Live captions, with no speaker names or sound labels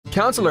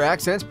Counselor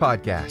Accents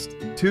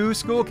Podcast. Two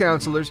school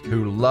counselors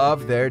who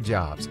love their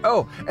jobs.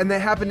 Oh, and they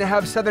happen to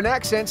have Southern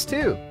accents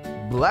too.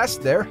 Bless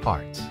their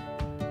hearts.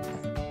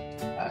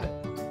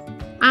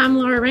 I'm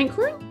Laura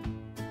Rankhorn.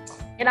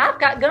 And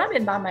I've got gum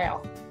in my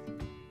mouth.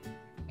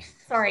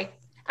 Sorry.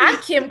 I'm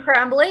Kim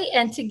Crumbly,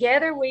 and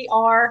together we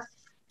are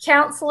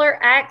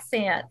Counselor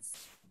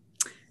Accents.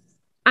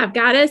 I've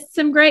got us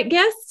some great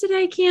guests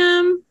today,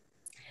 Kim.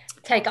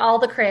 Take all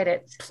the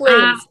credit,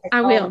 please.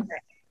 I will.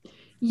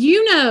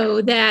 You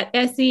know that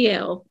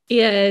SEL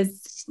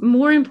is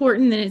more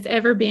important than it's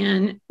ever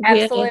been.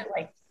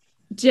 Absolutely.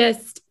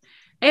 Just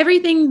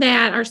everything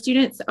that our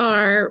students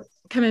are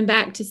coming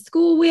back to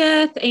school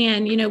with.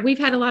 And, you know, we've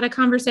had a lot of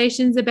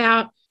conversations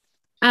about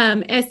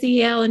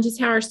SEL and just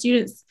how our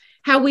students,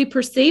 how we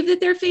perceive that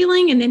they're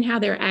feeling and then how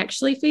they're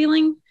actually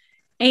feeling.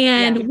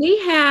 And we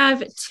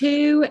have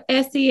two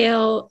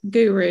SEL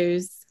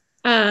gurus.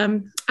 I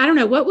don't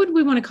know, what would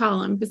we want to call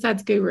them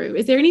besides guru?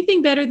 Is there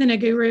anything better than a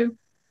guru?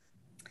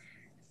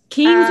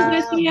 Kings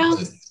of SEL?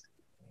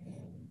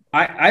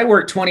 I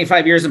worked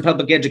 25 years in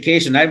public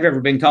education. I've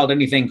never been called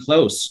anything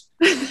close.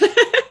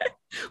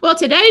 Well,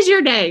 today's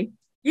your day.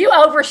 You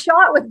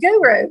overshot with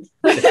guru.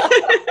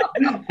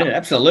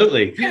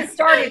 Absolutely. You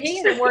started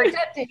here and worked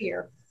up to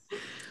here.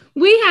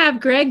 We have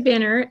Greg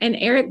Benner and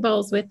Erich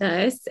Bolz with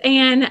us.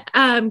 And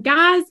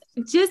guys,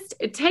 just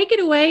take it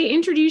away.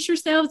 Introduce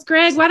yourselves.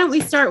 Greg, why don't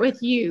we start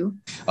with you?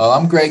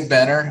 I'm Greg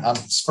Benner.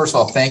 First of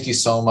all, thank you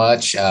so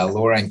much,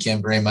 Laura and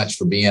Kim, very much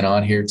for being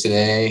on here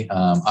today.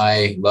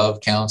 I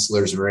love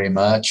counselors very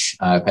much.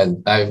 I've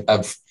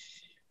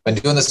been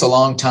doing this a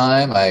long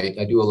time.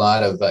 I do a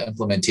lot of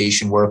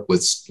implementation work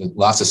with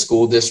lots of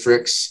school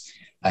districts.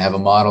 I have a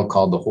model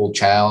called the Whole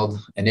Child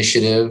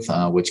Initiative,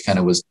 which kind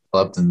of was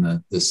developed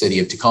in the city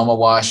of Tacoma,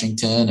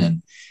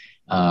 Washington.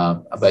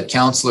 But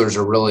counselors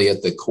are really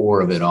at the core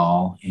of it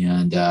all.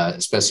 And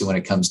especially when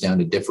it comes down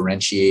to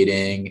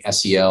differentiating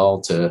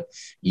SEL to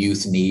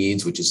youth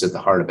needs, which is at the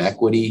heart of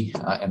equity,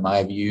 in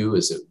my view,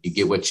 is that you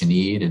get what you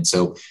need. And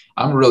so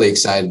I'm really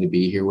excited to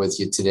be here with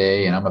you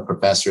today. And I'm a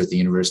professor at the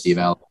University of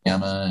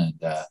Alabama.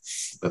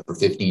 But for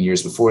 15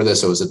 years before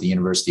this, I was at the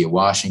University of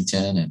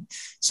Washington. And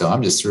so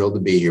I'm just thrilled to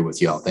be here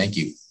with y'all. Thank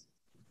you.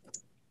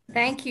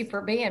 Thank you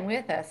for being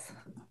with us.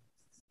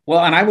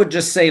 Well, and I would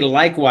just say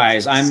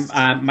likewise,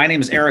 my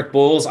name is Erich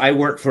Bolz. I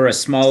work for a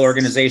small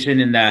organization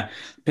in the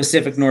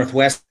Pacific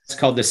Northwest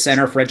called the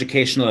Center for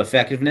Educational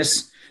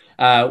Effectiveness.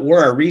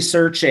 We're a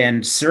research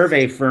and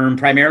survey firm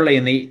primarily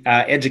in the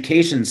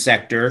education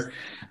sector.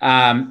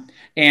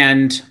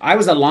 And I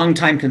was a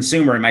longtime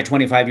consumer in my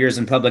 25 years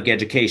in public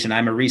education.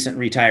 I'm a recent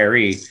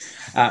retiree.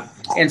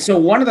 And so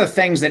one of the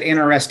things that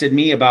interested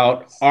me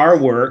about our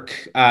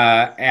work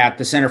at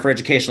the Center for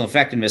Educational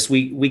Effectiveness,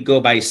 we go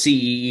by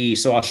CEE,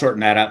 so I'll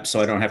shorten that up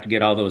so I don't have to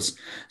get all those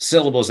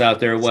syllables out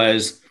there,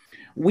 was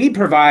we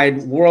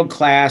provide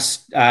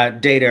world-class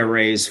data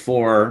arrays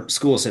for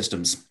school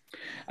systems.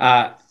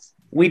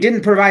 We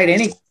didn't provide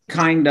any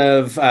kind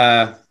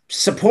of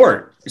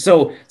support.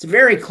 So it's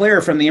very clear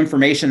from the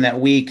information that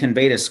we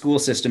convey to school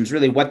systems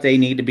really what they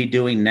need to be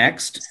doing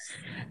next.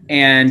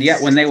 And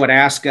yet when they would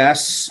ask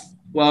us,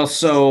 well,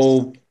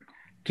 so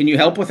can you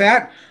help with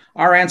that?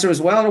 Our answer was,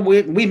 well,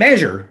 we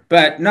measure,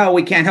 but no,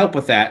 we can't help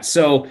with that.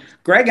 So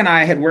Greg and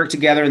I had worked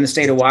together in the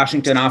state of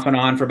Washington off and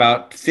on for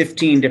about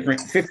 15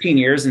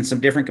 years in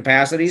some different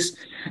capacities.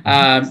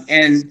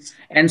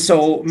 And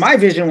so my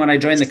vision when I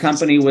joined the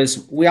company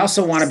was we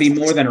also want to be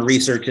more than a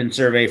research and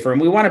survey firm.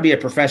 We want to be a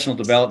professional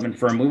development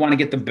firm. We want to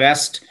get the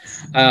best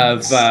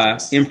of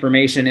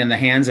information in the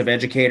hands of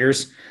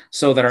educators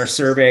so that our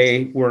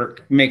survey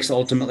work makes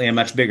ultimately a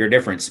much bigger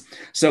difference.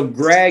 So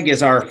Greg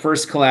is our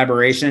first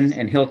collaboration,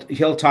 and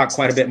he'll talk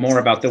quite a bit more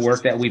about the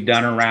work that we've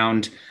done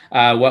around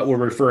what we're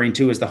referring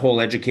to as the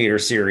whole Educator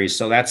series.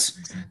 So that's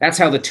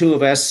how the two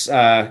of us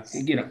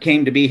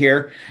came to be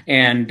here.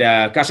 And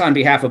gosh, on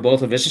behalf of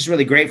both of us, just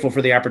really grateful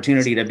for the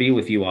opportunity to be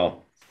with you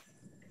all.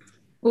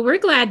 Well, we're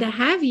glad to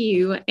have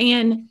you.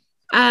 And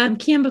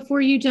Kim,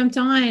 before you jumped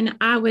on,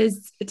 I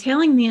was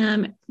telling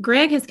them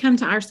Greg has come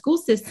to our school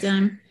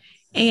system,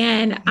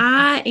 and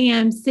I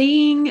am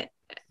seeing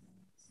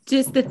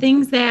just the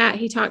things that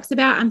he talks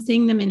about. I'm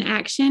seeing them in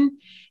action.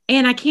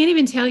 And I can't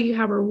even tell you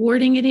how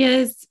rewarding it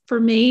is for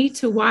me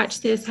to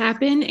watch this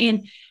happen,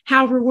 and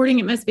how rewarding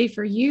it must be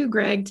for you,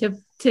 Greg,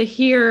 to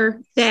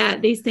hear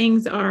that these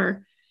things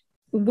are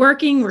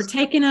working. We're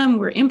taking them,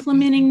 we're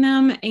implementing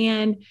them.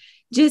 And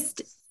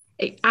just,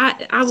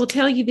 I will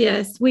tell you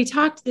this, we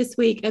talked this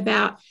week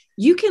about,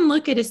 you can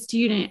look at a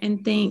student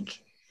and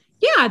think,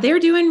 yeah, they're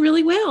doing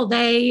really well.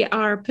 They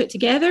are put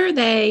together.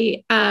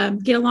 They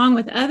get along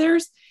with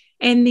others.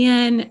 And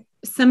then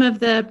some of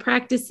the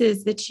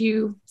practices that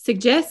you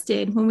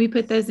suggested, when we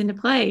put those into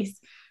place,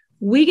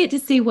 we get to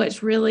see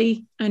what's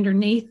really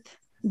underneath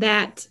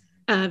that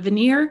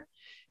veneer,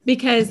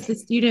 because the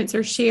students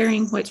are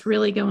sharing what's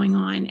really going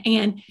on.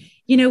 And,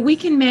 you know, we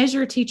can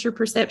measure teacher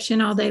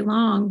perception all day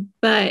long,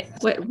 but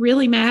what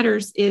really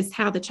matters is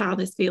how the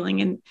child is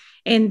feeling.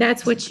 And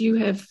that's what you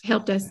have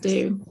helped us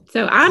do.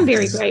 So I'm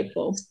very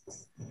grateful.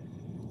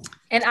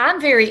 And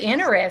I'm very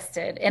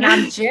interested, and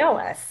I'm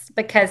jealous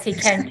because he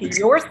came to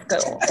your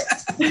school.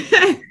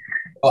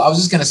 Well, I was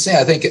just going to say,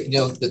 I think,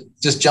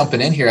 just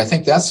jumping in here, I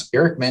think that's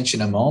Eric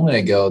mentioned a moment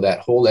ago, that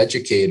whole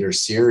Educator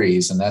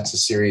series, and that's a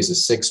series of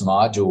 6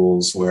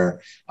 modules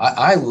where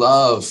I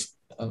love,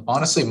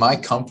 honestly, my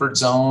comfort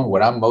zone.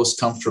 What I'm most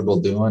comfortable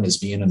doing is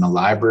being in a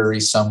library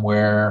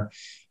somewhere,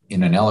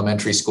 in an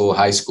elementary school,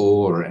 high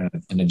school, or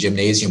in a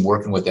gymnasium,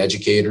 working with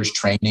educators,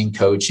 training,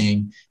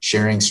 coaching,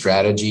 sharing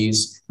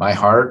strategies. My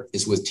heart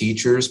is with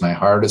teachers. My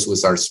heart is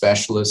with our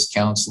specialists,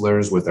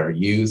 counselors, with our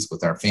youth,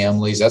 with our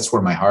families. That's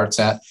where my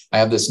heart's at. I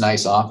have this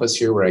nice office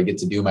here where I get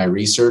to do my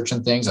research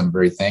and things. I'm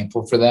very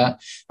thankful for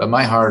that. But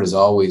my heart is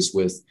always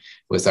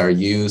with our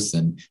youth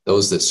and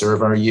those that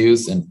serve our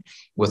youth. And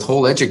with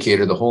Whole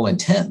Educator, the whole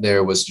intent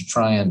there was to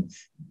try and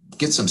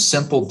get some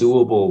simple,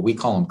 doable, we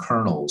call them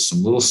kernels,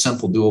 some little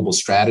simple, doable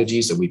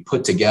strategies that we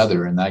put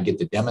together. And I get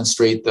to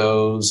demonstrate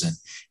those. And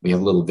we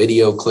have little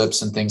video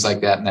clips and things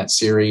like that in that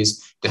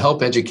series to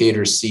help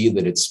educators see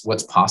that it's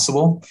what's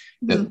possible,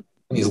 that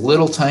these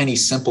little tiny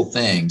simple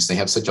things, they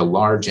have such a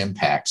large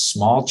impact,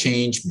 small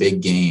change,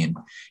 big gain.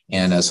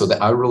 And so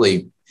that I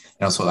really,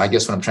 so I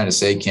guess what I'm trying to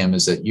say, Kim,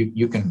 is that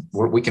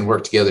we can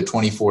work together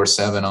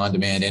 24/7 on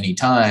demand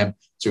anytime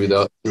through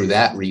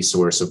that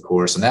resource, of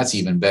course. And that's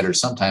even better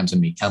sometimes than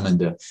me coming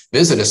to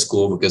visit a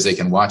school, because they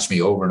can watch me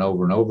over and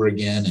over and over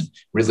again and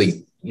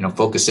really,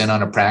 focus in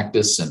on a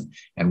practice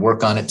and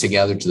work on it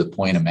together to the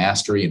point of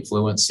mastery and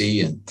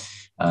fluency. And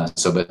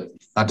but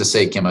not to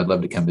say, Kim, I'd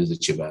love to come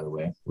visit you, by the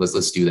way.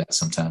 Let's do that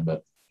sometime.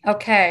 But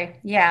okay.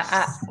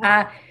 Yeah.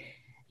 I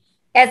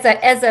as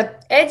a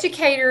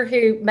educator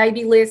who may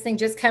be listening,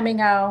 just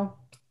coming on,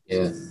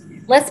 yeah,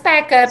 let's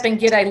back up and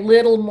get a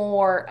little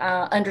more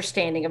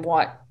understanding of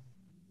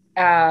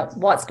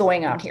what's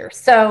going on here.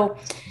 So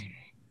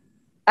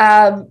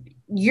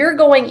you're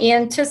going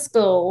into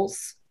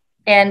schools,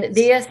 and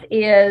this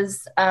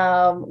is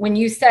when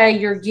you say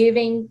you're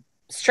giving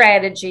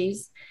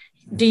strategies,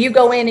 do you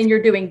go in and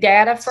you're doing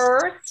data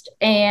first?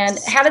 And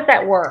how does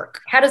that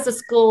work? How does the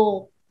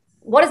school,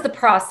 what is the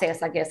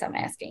process, I guess I'm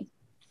asking?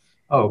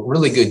 Oh,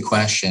 really good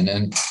question.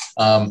 And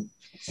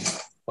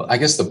well, I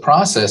guess the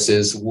process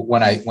is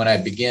when I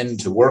begin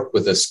to work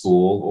with a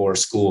school or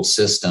school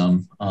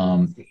system,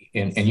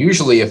 and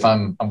usually if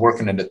I'm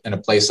working in a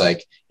place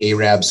like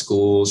ARAB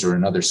schools or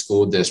another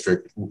school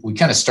district, we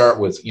kind of start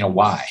with,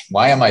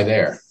 why am I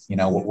there?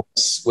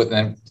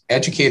 Then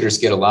educators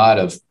get a lot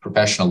of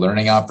professional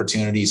learning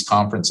opportunities,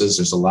 conferences.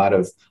 There's a lot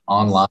of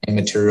online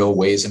material,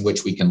 ways in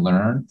which we can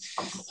learn.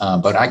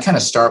 But I kind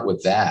of start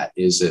with that.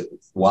 Is it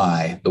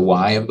why? The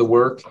why of the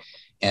work.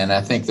 And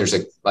I think there's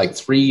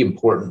 3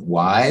 important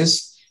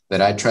whys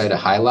that I try to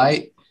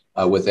highlight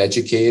with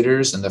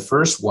educators. And the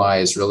first why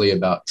is really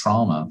about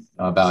trauma,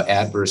 about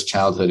adverse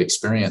childhood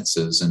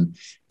experiences. And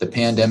the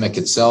pandemic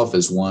itself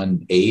is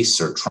one ACE,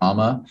 or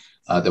trauma,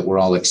 that we're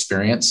all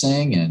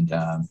experiencing. And,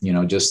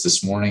 just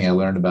this morning, I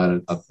learned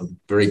about a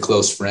very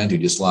close friend who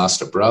just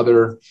lost a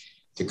brother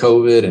to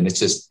COVID. And it's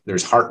just,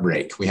 there's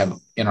heartbreak. We have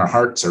in our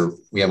hearts, or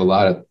we have a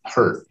lot of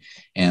hurt.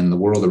 And the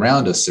world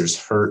around us, there's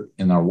hurt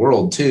in our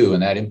world too,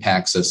 and that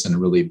impacts us in a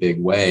really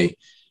big way.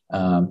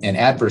 And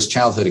adverse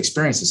childhood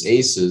experiences,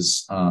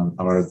 ACEs,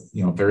 are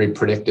very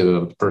predictive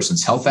of a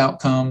person's health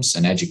outcomes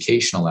and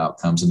educational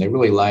outcomes, and they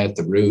really lie at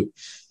the root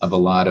of a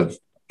lot of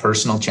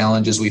personal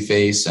challenges we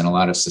face and a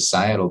lot of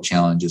societal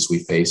challenges we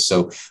face.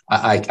 So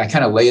I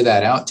kind of lay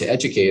that out to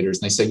educators,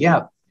 and they say,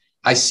 yeah,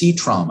 I see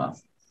trauma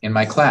in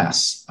my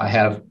class. I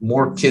have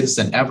more kids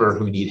than ever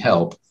who need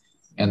help.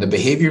 And the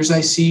behaviors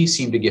I see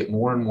seem to get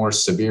more and more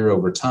severe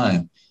over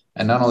time.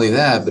 And not only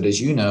that, but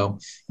as you know,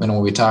 when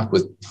we talk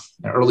with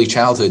early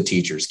childhood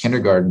teachers,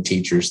 kindergarten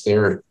teachers,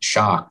 they're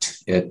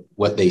shocked at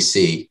what they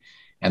see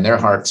and their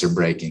hearts are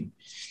breaking.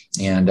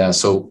 And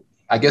so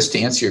I guess to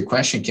answer your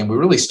question, Kim, we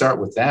really start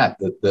with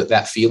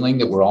that feeling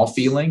that we're all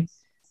feeling,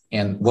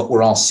 and what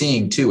we're all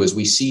seeing too, is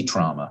we see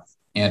trauma.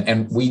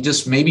 And we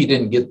just maybe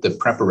didn't get the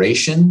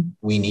preparation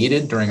we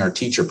needed during our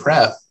teacher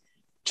prep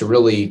to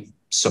really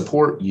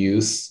support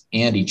youth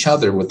and each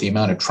other with the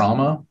amount of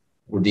trauma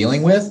we're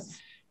dealing with.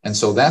 And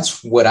so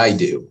that's what I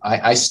do.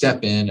 I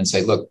step in and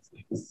say, look,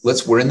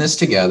 we're in this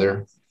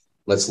together.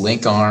 Let's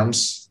link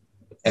arms.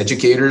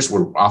 Educators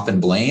were often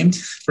blamed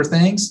for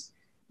things.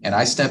 And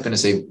I step in and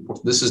say,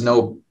 this is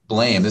no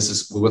blame.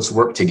 Let's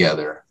work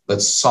together.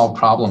 Let's solve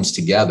problems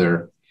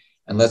together.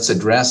 And let's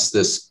address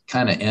this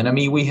kind of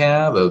enemy we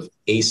have of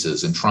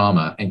ACEs and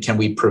trauma. And can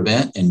we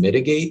prevent and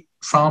mitigate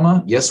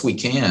trauma? Yes, we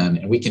can.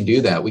 And we can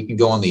do that. We can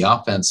go on the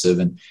offensive.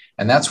 And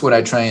that's what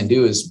I try and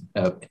do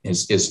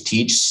is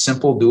teach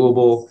simple,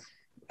 doable,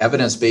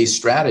 evidence-based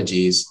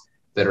strategies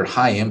that are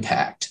high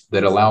impact,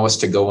 that allow us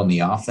to go on the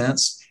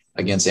offense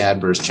against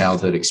adverse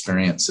childhood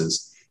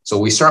experiences. So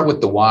we start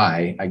with the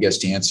why, I guess,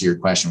 to answer your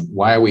question.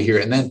 Why are we here?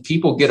 And then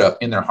people get up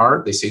in their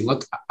heart. They say,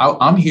 look,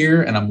 I'm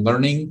here and I'm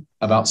learning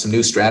about some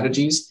new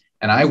strategies,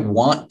 and I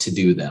want to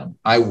do them.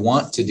 I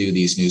want to do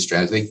these new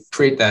strategies. They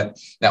create that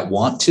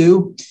want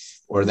to,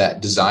 or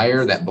that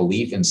desire, that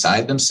belief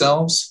inside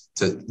themselves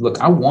to look,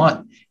 I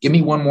want, give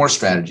me one more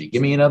strategy,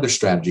 give me another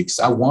strategy, because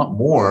I want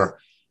more,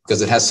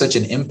 because it has such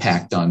an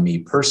impact on me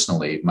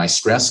personally. My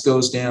stress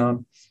goes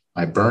down,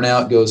 my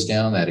burnout goes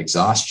down, that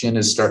exhaustion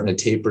is starting to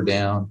taper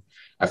down.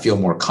 I feel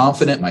more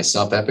confident, my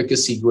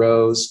self-efficacy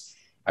grows.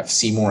 I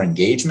see more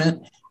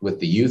engagement with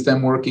the youth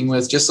I'm working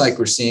with, just like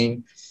we're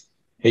seeing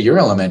at your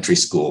elementary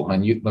school.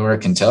 And you, Laura,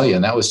 can tell you,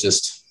 and that was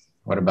just,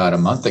 about a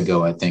month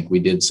ago, I think we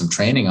did some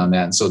training on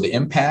that. And so the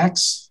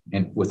impacts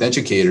and with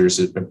educators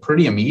are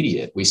pretty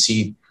immediate. We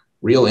see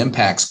real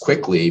impacts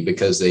quickly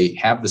because they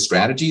have the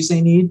strategies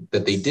they need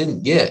that they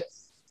didn't get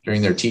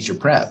during their teacher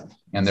prep.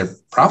 And they're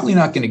probably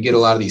not going to get a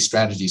lot of these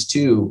strategies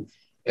too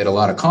at a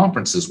lot of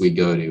conferences we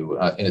go to.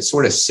 And it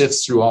sort of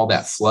sifts through all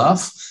that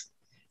fluff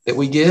that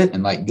we get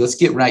and like, let's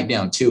get right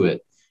down to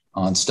it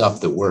on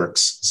stuff that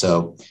works.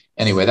 So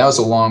anyway, that was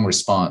a long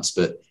response,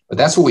 but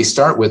that's what we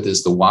start with,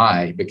 is the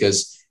why,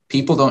 because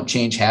people don't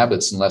change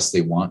habits unless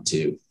they want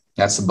to.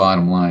 That's the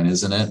bottom line,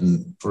 isn't it?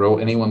 And for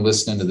anyone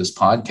listening to this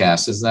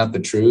podcast, isn't that the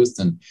truth?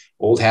 And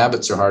old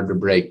habits are hard to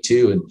break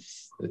too. And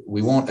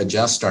we won't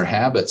adjust our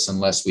habits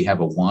unless we have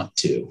a want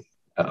to,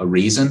 a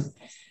reason.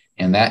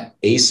 And that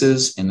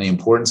ACEs and the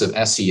importance of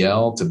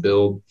SEL to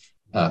build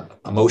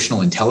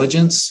emotional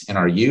intelligence in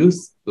our youth.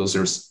 Those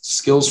are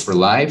skills for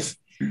life.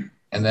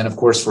 And then, of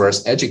course, for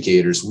us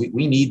educators,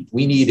 we need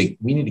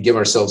to give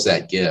ourselves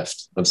that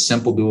gift of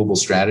simple, doable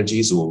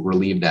strategies that will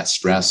relieve that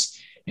stress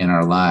in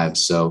our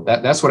lives. So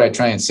that's what I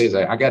try and say is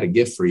I got a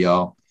gift for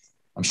y'all.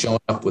 I'm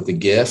showing up with a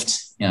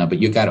gift, but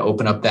you got to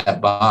open up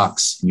that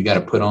box and you got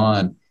to put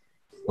on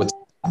what's in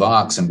the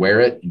box and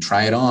wear it and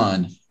try it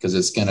on, because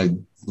it's going to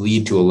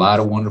lead to a lot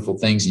of wonderful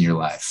things in your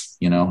life,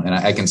 And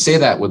I can say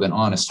that with an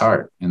honest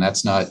heart, and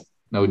that's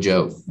no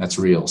joke. That's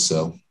real.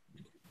 So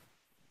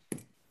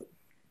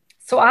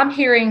I'm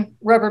hearing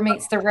rubber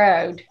meets the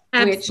road,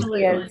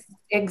 Absolutely. which is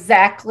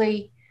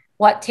exactly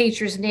what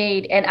teachers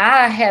need. And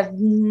I have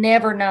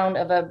never known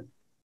of a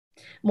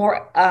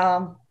more,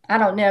 I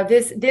don't know,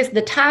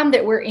 the time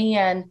that we're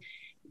in,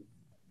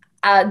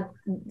 I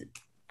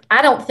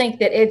don't think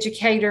that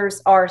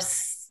educators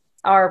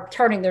are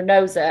turning their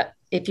nose up,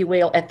 if you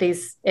will, at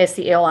these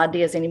SEL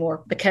ideas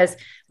anymore, because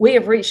we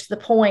have reached the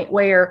point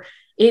where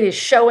it is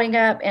showing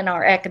up in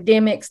our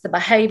academics. The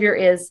behavior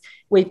is,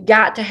 we've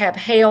got to have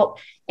help.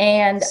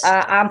 And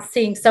I'm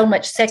seeing so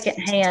much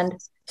secondhand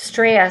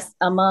stress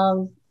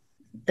among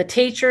the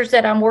teachers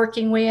that I'm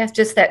working with,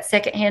 just that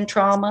secondhand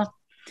trauma.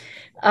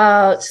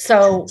 It's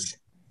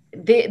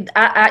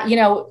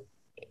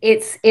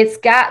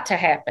got to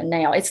happen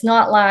now. It's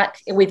not like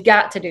we've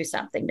got to do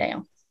something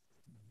now.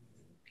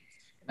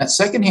 That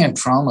secondhand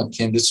trauma,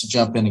 Kim, just to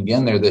jump in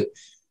again there, that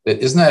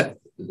isn't that,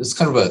 it's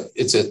kind of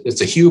it's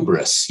a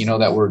hubris,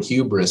 that word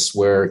hubris,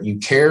 where you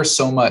care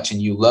so much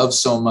and you love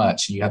so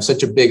much and you have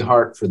such a big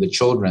heart for the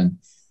children,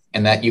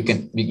 and that you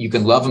can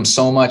love them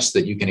so much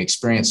that you can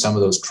experience some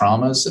of those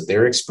traumas that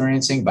they're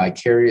experiencing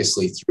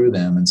vicariously through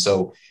them. And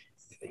so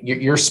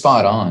you're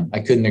spot on. I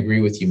couldn't agree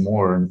with you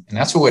more. And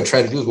that's what we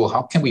try to do is, well,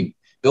 how can we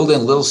build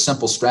in little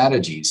simple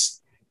strategies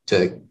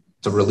to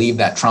relieve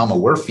that trauma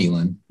we're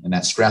feeling and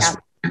that stress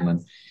we're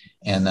feeling?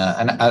 And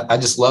I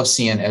just love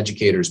seeing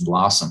educators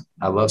blossom.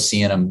 I love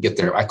seeing them get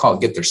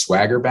their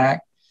swagger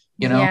back,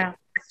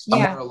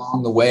 somewhere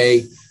along the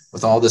way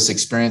with all this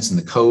experience and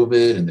the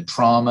COVID and the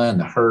trauma and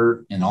the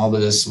hurt and all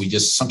of this, we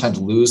just sometimes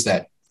lose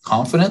that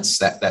confidence,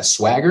 that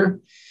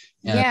swagger.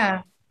 And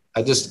I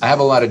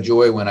have a lot of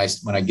joy when I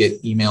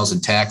get emails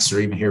and texts or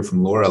even hear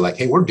from Laura, like,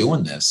 hey, we're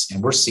doing this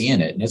and we're seeing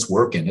it and it's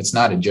working. It's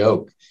not a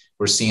joke.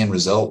 We're seeing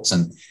results.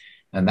 And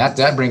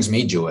that brings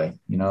me joy.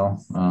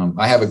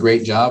 I have a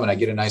great job and I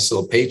get a nice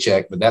little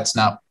paycheck, but that's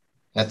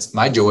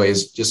my joy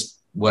is just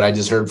what I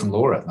just heard from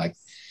Laura. Like,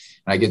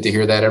 I get to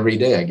hear that every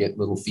day. I get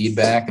little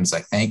feedback and it's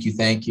like, thank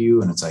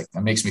you. And it's like,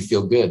 that makes me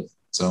feel good.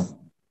 So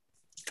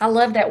I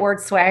love that word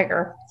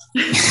swagger.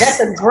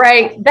 That's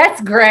great.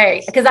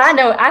 Because I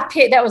know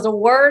that was a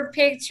word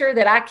picture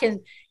that I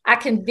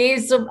can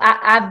visual.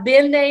 I've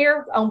been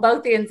there on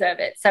both ends of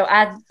it. So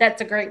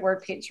that's a great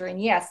word picture.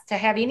 And yes, to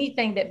have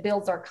anything that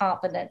builds our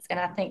confidence. And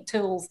I think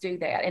tools do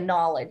that, and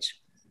knowledge.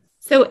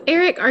 So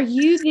Eric, are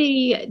you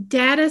the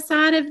data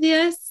side of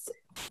this?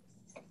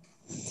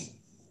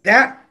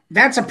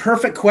 That's a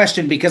perfect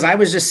question, because I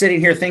was just sitting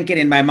here thinking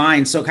in my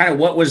mind, so kind of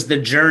what was the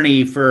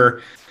journey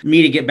for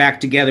me to get back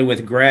together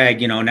with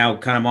Greg, now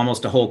kind of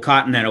almost a whole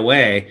continent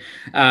away.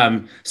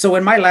 So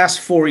in my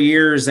last 4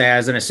 years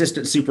as an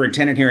assistant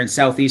superintendent here in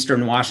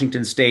Southeastern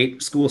Washington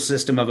State, school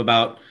system of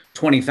about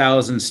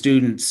 20,000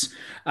 students,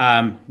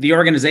 the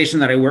organization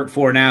that I work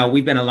for now,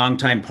 we've been a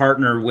longtime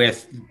partner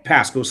with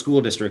Pasco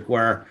School District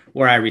where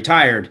I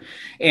retired.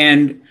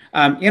 And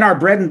in our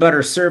bread and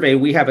butter survey,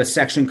 we have a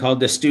section called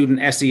the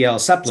Student SEL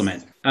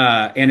Supplement,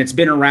 and it's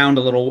been around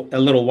a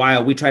little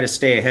while. We try to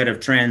stay ahead of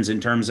trends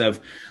in terms of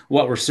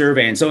what we're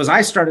surveying. So as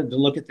I started to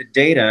look at the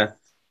data,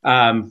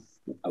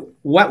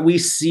 what we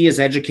see as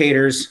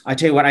educators, I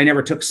tell you what, I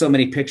never took so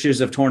many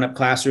pictures of torn up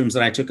classrooms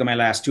that I took in my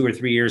last 2 or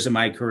 3 years of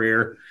my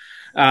career.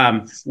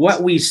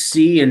 What we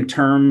see in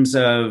terms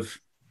of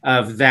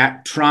of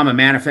that trauma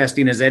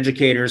manifesting as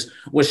educators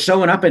was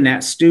showing up in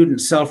that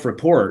student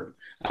self-report.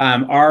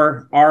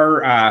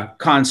 Our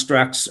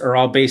constructs are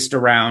all based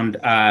around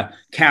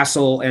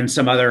CASEL and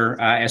some other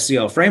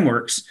SEL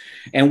frameworks.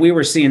 And we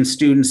were seeing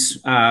students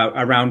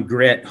around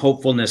grit,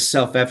 hopefulness,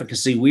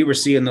 self-efficacy. We were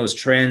seeing those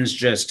trends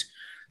just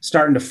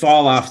starting to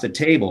fall off the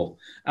table.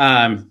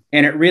 And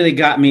it really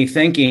got me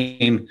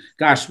thinking,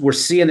 gosh, we're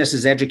seeing this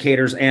as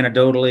educators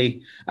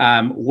anecdotally.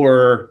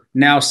 We're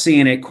now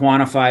seeing it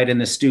quantified in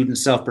the student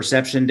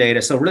self-perception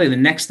data. So really the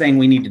next thing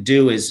we need to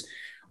do is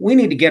we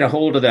need to get a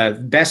hold of the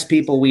best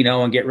people we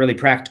know and get really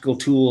practical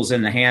tools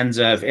in the hands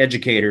of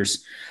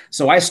educators.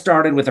 So I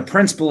started with a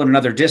principal in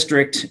another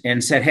district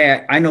and said,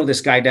 hey, I know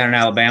this guy down in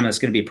Alabama that's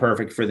going to be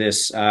perfect for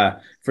this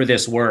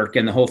work.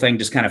 And the whole thing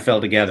just kind of fell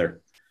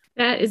together.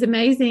 That is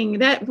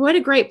amazing. What a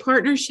great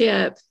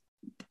partnership.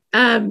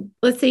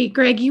 Let's see,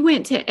 Greg, you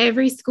went to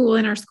every school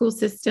in our school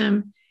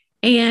system.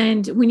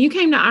 And when you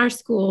came to our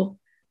school,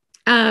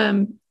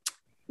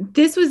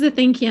 this was the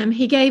thing, Kim,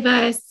 he gave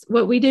us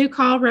what we do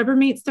call rubber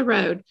meets the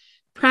road,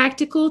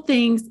 practical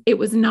things. It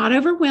was not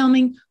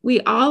overwhelming.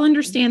 We all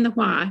understand the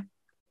why,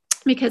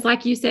 because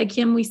like you said,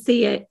 Kim, we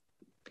see it.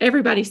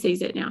 Everybody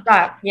sees it now.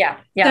 Yeah.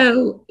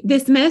 So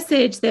this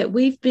message that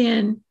we've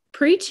been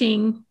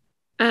preaching,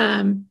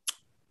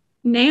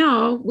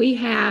 now we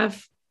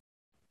have,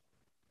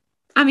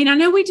 I mean, I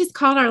know we just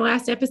called our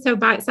last episode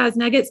bite-sized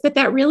nuggets, but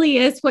that really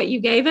is what you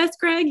gave us,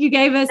 Greg. You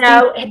gave us.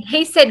 No, and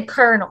he said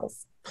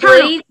kernels.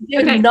 Please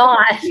do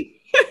not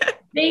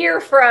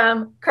veer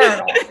from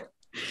kernels.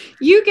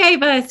 You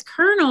gave us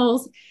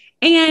kernels.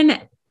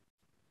 And,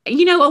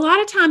 you know, a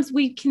lot of times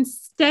we can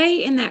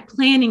stay in that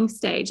planning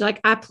stage. Like,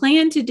 I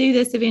plan to do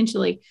this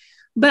eventually,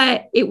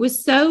 but it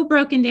was so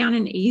broken down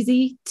and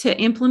easy to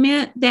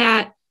implement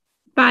that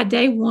by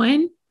day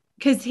one,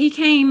 because he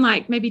came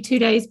like maybe 2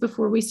 days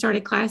before we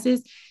started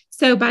classes.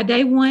 So by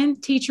day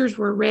one, teachers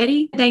were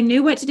ready. They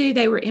knew what to do.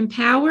 They were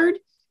empowered,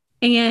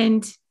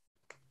 and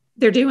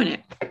they're doing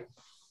it.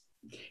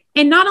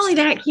 And not only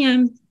that,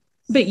 Kim,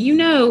 but you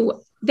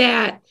know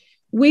that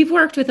we've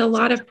worked with a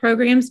lot of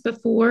programs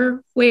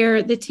before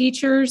where the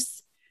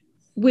teachers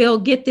will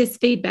get this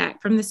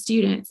feedback from the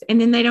students and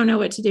then they don't know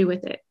what to do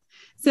with it.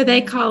 So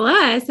they call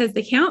us as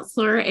the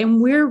counselor, and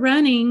we're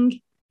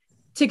running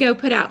to go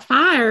put out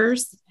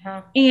fires.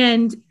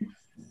 And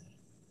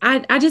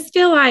I just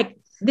feel like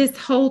this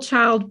whole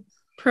child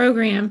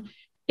program,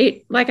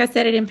 it, like I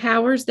said, it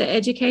empowers the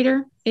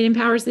educator. It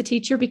empowers the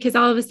teacher, because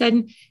all of a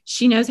sudden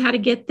she knows how to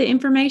get the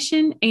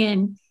information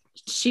and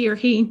she or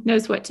he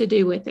knows what to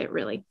do with it,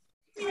 really.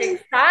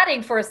 It's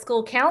exciting for a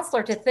school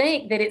counselor to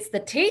think that it's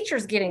the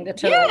teachers getting the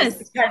tools.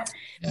 Yes. Because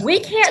we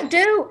can't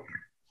do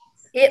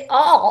it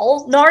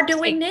all, nor do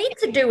we need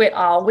to do it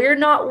all. We're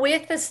not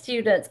with the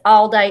students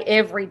all day,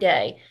 every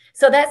day.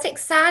 So that's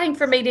exciting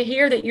for me to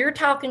hear that you're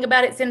talking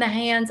about it's in the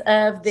hands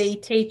of the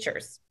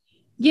teachers.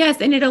 Yes.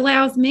 And it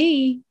allows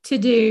me to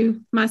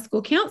do my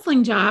school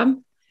counseling job.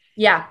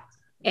 Yeah.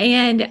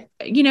 And,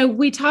 you know,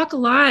 we talk a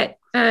lot,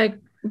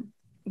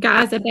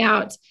 guys,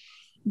 about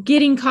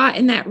getting caught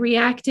in that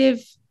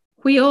reactive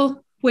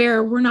wheel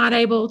where we're not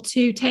able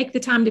to take the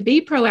time to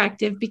be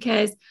proactive,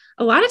 because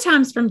a lot of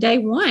times from day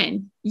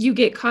one, you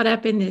get caught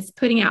up in this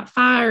putting out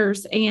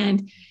fires,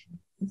 and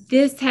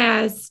this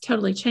has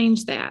totally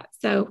changed that.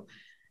 So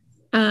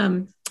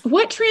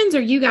what trends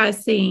are you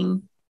guys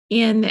seeing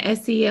in the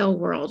SEL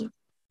world?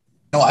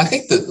 No, I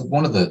think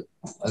that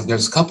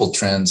there's a couple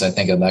trends I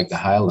think I'd like to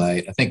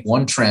highlight. I think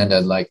one trend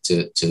I'd like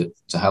to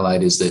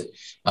highlight is that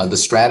the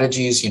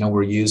strategies,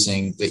 we're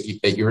using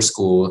at your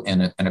school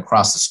and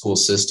across the school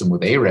system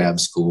with ARAB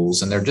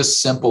schools, and they're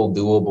just simple,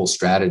 doable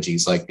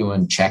strategies like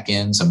doing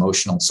check-ins,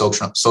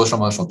 social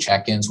emotional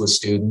check-ins with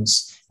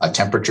students, a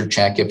temperature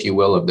check, if you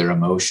will, of their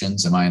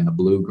emotions. Am I in the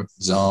blue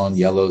zone,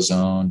 yellow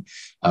zone,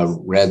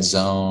 red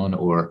zone,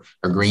 or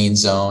a green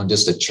zone?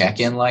 Just a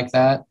check-in like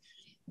that.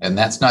 And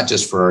that's not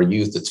just for our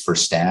youth, it's for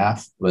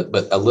staff,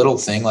 but a little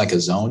thing like a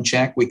zone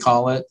check, we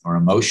call it, or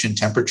emotion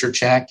temperature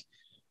check.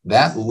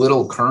 That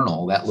little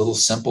kernel, that little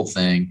simple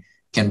thing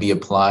can be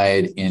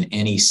applied in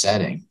any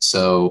setting.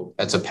 So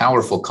that's a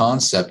powerful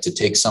concept to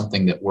take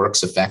something that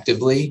works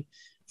effectively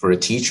for a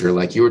teacher,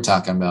 like you were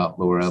talking about,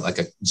 Laura, like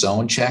a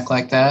zone check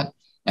like that,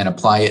 and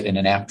apply it in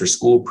an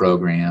after-school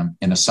program,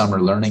 in a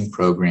summer learning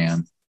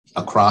program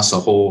across a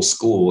whole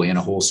school, in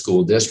a whole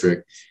school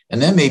district,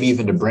 and then maybe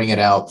even to bring it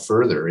out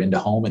further into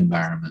home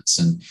environments.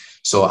 And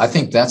so I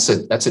think that's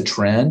a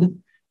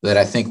trend that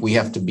I think we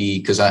have to be,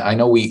 because I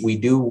know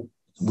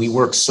we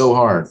work so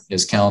hard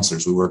as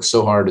counselors, we work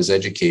so hard as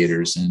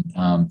educators,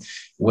 and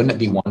wouldn't it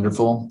be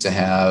wonderful to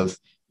have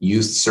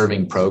youth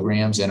serving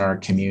programs in our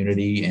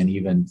community and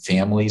even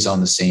families on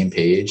the same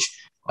page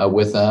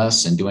with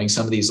us and doing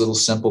some of these little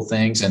simple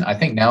things? And I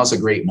think now is a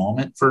great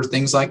moment for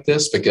things like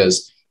this,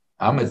 because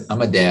I'm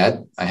a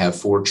dad, I have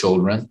 4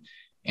 children,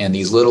 and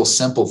these little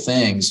simple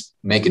things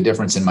make a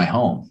difference in my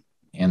home,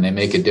 and they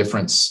make a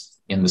difference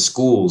in the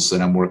schools that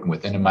I'm working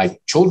with and in my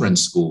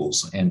children's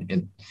schools.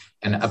 And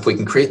if we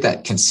can create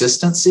that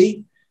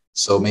consistency,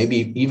 So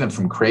maybe even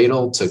from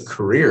cradle to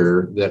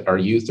career, that our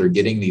youth are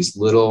getting these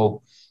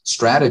little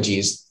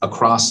strategies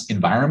across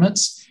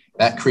environments.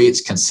 That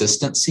creates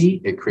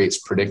consistency. It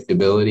creates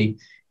predictability.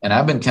 And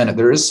I've been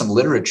there is some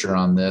literature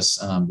on this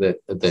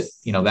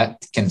that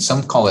can,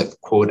 some call it,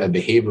 quote, a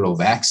behavioral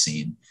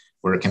vaccine,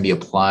 where it can be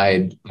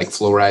applied like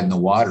fluoride in the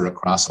water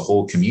across a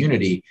whole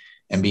community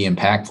and be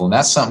impactful. And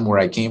that's something where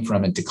I came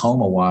from in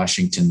Tacoma,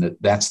 Washington,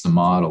 that's the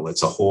model.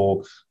 It's a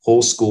whole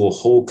school,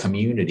 whole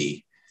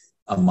community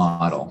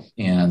model.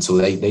 And so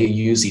they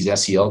use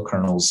these SEL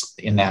kernels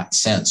in that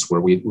sense,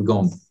 where we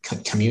go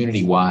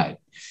community wide.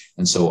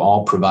 And so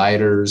all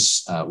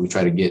providers, we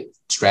try to get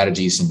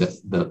strategies in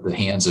the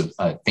hands of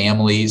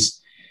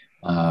families.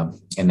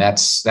 And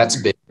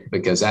that's big,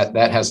 because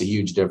that has a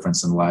huge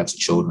difference in the lives of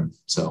children.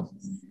 So,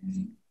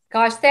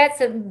 gosh, that's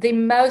the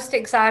most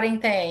exciting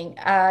thing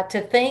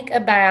to think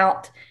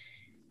about,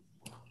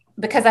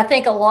 because I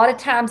think a lot of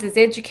times as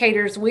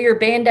educators, we are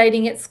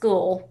band-aiding at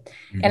school.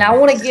 And I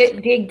want to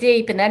dig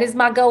deep, and that is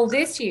my goal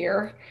this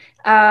year,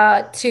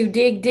 to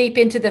dig deep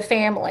into the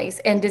families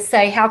and to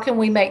say, how can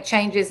we make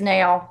changes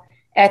now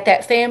at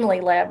that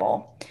family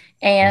level?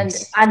 And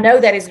I know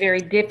that is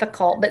very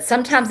difficult, but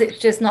sometimes it's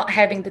just not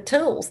having the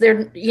tools.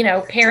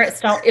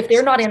 Parents don't, if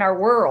they're not in our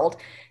world,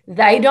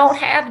 they don't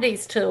have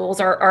these tools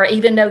or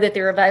even know that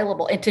they're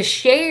available. And to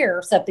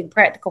share something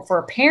practical for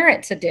a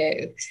parent to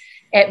do,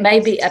 it may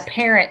be a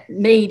parent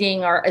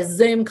meeting or a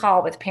Zoom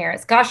call with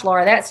parents. Gosh,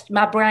 Laura,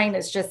 my brain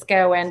is just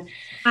going.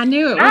 I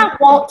knew it. I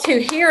want to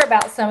hear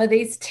about some of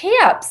these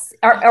tips.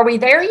 Are we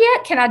there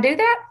yet? Can I do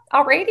that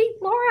already,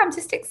 Laura? I'm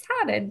just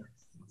excited.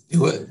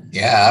 Do it.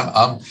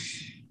 Yeah,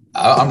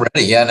 I'm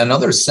ready. Yeah. And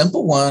another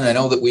simple one, I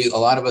know that a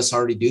lot of us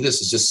already do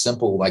this, is just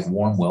simple, like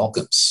warm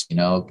welcomes,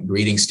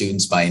 greeting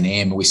students by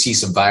name. And we see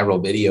some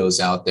viral videos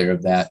out there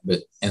of that,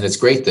 and it's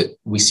great that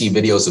we see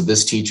videos of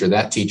this teacher,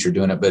 that teacher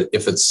doing it. But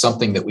if it's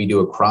something that we do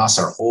across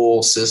our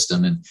whole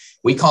system, and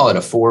we call it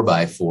a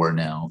 4x4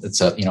 now,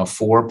 it's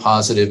 4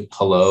 positive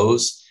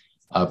hellos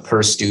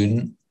per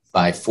student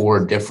by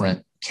 4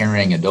 different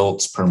caring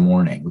adults per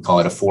morning. We call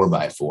it a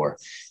 4x4.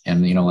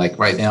 And, like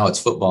right now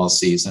it's football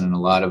season, and a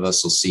lot of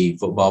us will see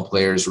football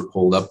players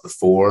hold up the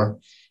 4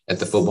 at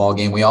the football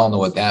game. We all know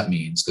what that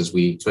means, because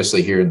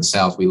especially here in the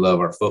South, we love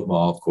our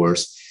football, of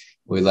course.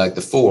 We like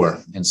the 4.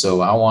 And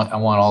so I want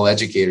all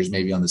educators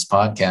maybe on this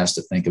podcast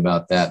to think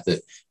about that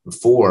the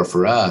 4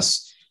 for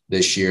us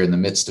this year, in the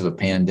midst of a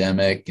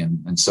pandemic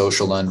and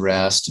social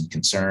unrest and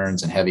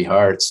concerns and heavy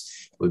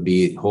hearts, would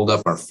be hold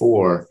up our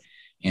 4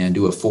 and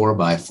do a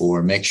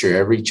 4x4. Make sure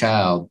every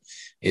child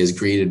is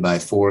greeted by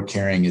 4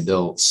 caring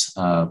adults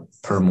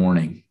per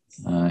morning.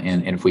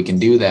 And if we can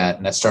do that,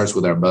 and that starts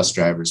with our bus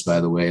drivers,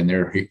 by the way, and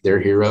they're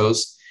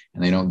heroes,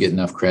 and they don't get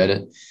enough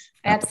credit.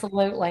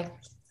 Absolutely.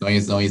 Don't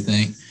you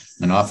think?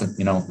 And often,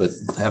 but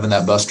having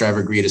that bus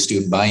driver greet a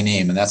student by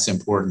name, and that's the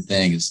important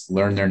thing, is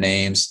learn their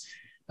names.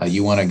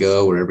 You want to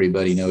go where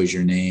everybody knows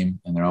your name,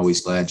 and they're always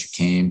glad you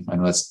came. I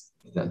know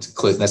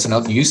that's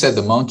another. You said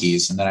the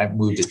monkeys, and then I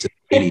moved it to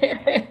the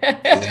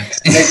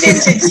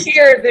 80s.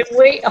 Cheers, and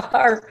we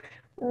are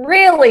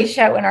really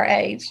showing our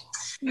age.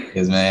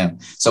 Yes, ma'am.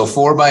 So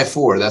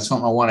 4x4, that's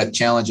what I want to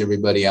challenge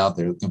everybody out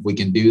there. If we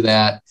can do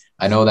that,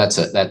 I know that's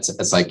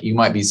like, you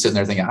might be sitting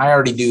there thinking, I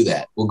already do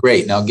that. Well,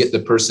 great. Now get the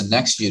person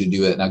next to you to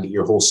do it. Now get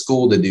your whole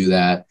school to do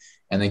that,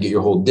 and then get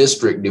your whole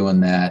district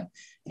doing that.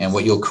 And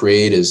what you'll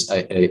create is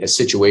a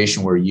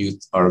situation where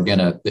youth are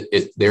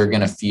they're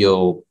going to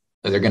feel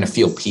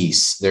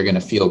peace. They're going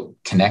to feel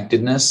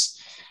connectedness.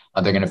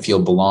 They're going to feel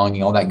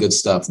belonging, all that good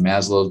stuff.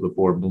 Maslow's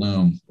before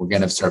Bloom. We're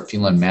going to start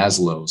feeling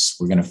Maslow's.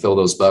 We're going to fill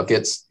those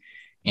buckets,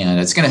 and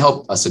it's going to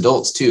help us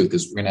adults too,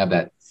 because we're going to have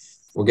that.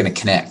 We're going to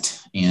connect,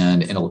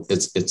 and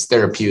it's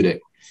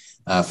therapeutic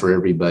for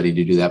everybody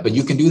to do that. But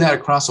you can do that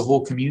across a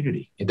whole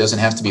community. It doesn't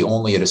have to be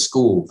only at a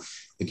school.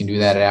 We can do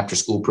that at after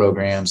school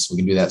programs. We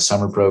can do that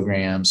summer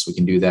programs. We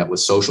can do that with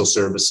social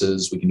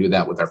services. We can do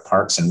that with our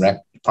parks and rec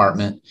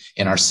department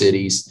in our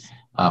cities.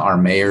 Our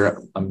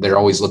mayor, they're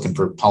always looking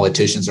for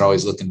politicians. They're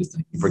always looking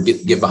to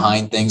get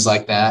behind things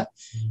like that.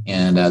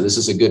 And this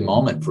is a good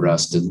moment for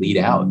us to lead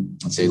out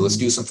and say, let's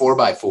do some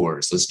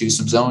 4x4s. Let's do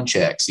some zone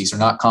checks. These are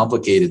not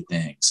complicated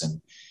things.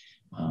 And,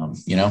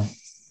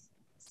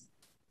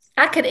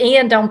 I could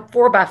end on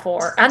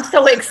 4x4. I'm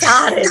so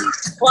excited.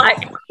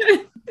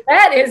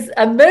 That is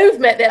a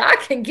movement that I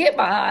can get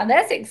behind.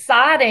 That's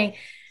exciting.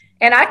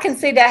 And I can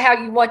see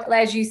that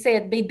as you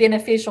said, be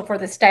beneficial for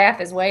the staff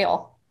as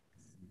well.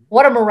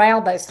 What a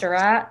morale booster,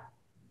 right?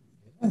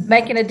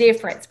 Making a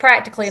difference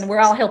practically, and we're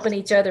all helping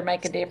each other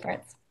make a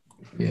difference.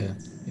 Yeah.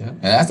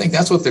 And I think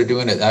that's what they're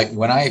doing.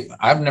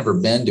 I've never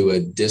been to a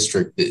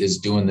district that is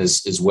doing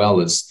this as well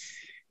as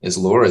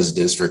Laura's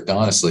district,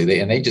 honestly.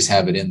 They just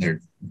have it in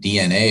their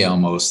DNA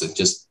almost, that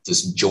just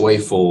this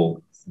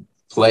joyful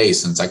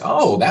place. And it's like,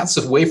 oh, that's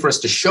a way for us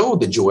to show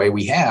the joy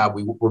we have.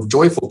 We're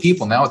joyful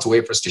people. Now it's a way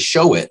for us to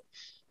show it.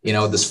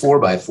 This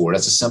 4x4,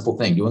 that's a simple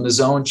thing. Doing the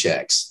zone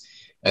checks.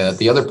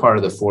 The other part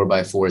of the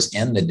 4x4 is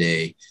end the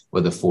day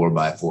with a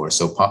 4x4.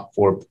 So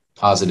 4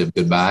 positive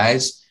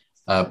goodbyes,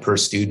 per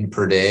student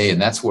per day.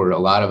 And that's where a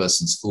lot of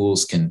us in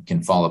schools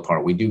can fall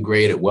apart. We do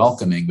great at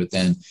welcoming, but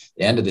then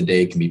the end of the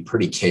day can be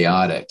pretty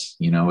chaotic.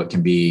 It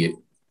can be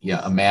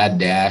a mad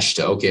dash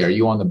to, okay, are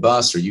you on the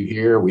bus? Are you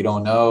here? We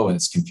don't know. And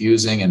it's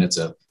confusing and it's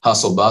a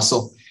hustle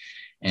bustle.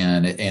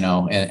 And,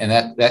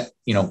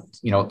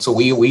 so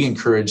we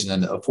encourage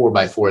then a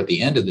 4x4 at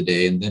the end of the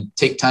day, and then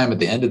take time at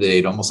the end of the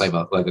day to almost like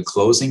a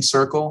closing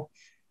circle.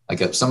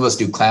 Some of us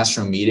do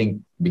classroom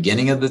meeting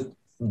beginning of the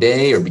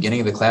day or beginning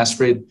of the class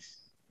period.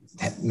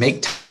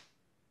 Make time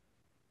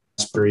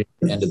period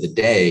at the end of the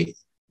day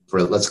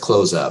for let's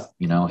close up.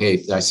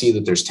 Hey, I see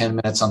that there's 10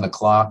 minutes on the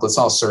clock. Let's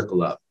all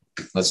circle up.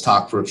 Let's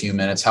talk for a few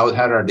minutes. How did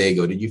our day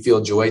go? Did you feel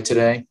joy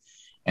today?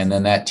 And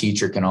then that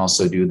teacher can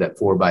also do that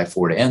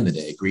 4x4 to end the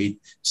day.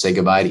 Say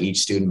goodbye to each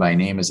student by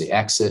name as they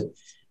exit.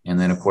 And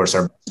then, of course,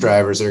 our bus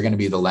drivers are going to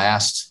be the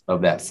last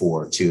of that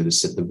 4 too.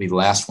 They'll be the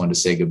last one to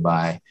say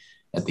goodbye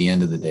at the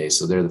end of the day.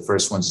 So they're the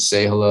first ones to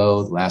say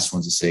hello, the last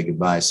ones to say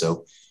goodbye.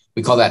 So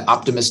we call that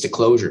optimistic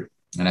closure.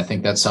 And I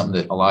think that's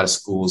something that a lot of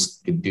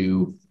schools could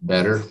do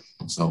better.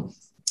 So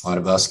a lot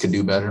of us could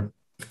do better.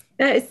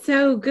 That is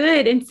so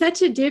good. And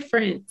such a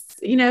difference.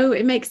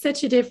 It makes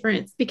such a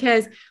difference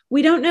because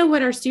we don't know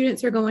what our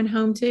students are going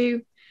home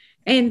to.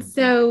 And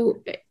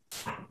so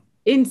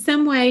in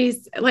some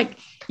ways, like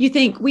you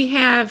think we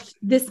have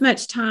this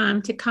much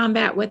time to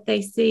combat what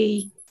they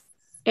see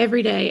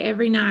every day,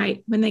 every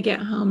night when they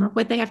get home, or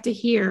what they have to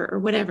hear or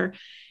whatever.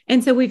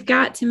 And so we've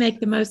got to make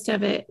the most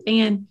of it.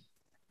 And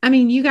I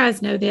mean, you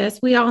guys know this,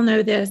 we all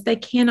know this, they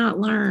cannot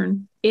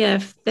learn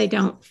if they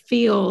don't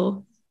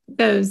feel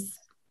those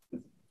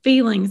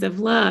feelings of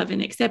love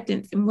and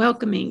acceptance and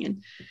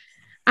welcoming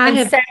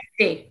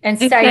safety.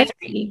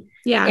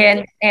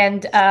 Yeah.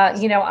 And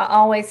I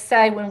always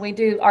say when we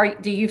do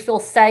you feel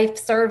safe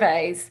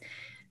surveys,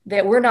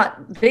 that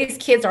these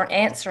kids aren't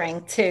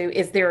answering to,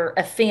 is there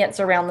a fence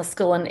around the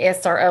school, an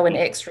SRO, an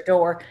extra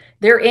door?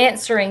 They're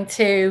answering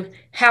to,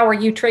 how are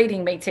you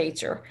treating me,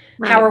 teacher?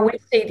 Right. How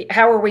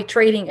are we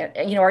treating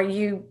it? Are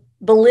you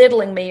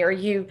belittling me?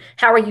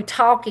 How are you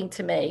talking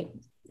to me?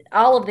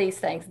 All of these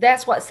things.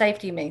 That's what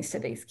safety means to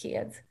these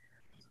kids.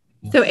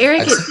 So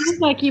Eric, it sounds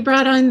like you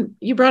brought on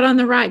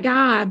the right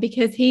guy,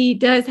 because he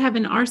does have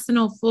an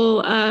arsenal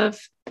full of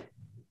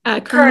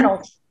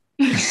kernels.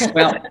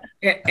 Well,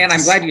 and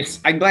I'm glad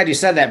you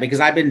said that, because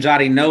I've been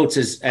jotting notes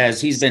as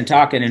he's been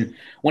talking, and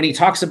when he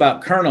talks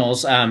about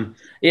kernels,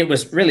 it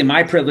was really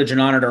my privilege and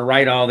honor to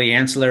write all the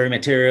ancillary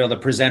material, the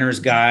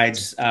presenters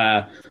guides,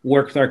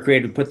 work with our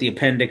creator to put the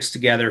appendix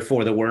together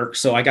for the work.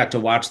 So I got to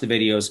watch the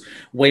videos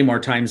way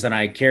more times than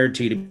I cared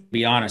to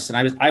be honest.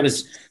 And I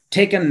was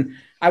taken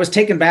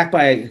back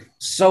by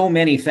so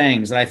many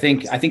things. And I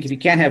think if you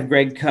can't have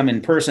Greg come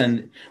in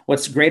person,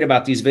 what's great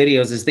about these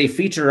videos is they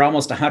feature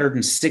almost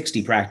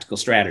 160 practical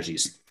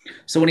strategies.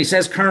 So when he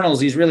says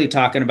kernels, he's really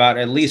talking about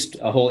at least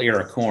a whole ear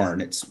of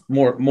corn. It's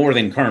more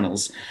than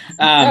kernels.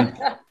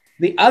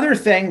 The other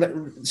thing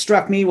that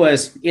struck me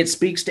was it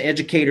speaks to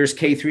educators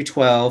K through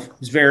 12.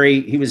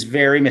 He was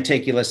very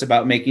meticulous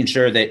about making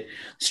sure that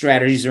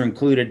strategies are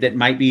included that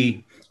might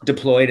be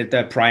deployed at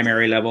the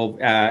primary level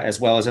as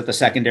well as at the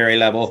secondary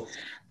level.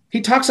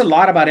 He talks a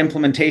lot about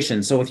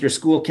implementation. So with your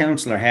school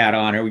counselor hat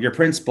on, or your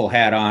principal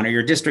hat on, or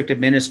your district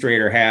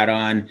administrator hat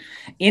on,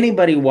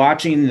 anybody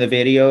watching the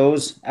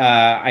videos,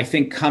 I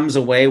think comes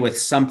away with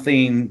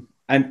something,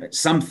 and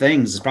some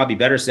things is probably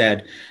better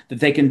said, that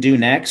they can do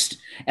next.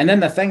 And then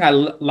the thing I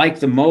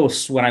liked the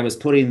most when I was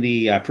putting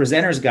the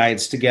presenters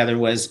guides together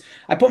was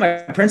I put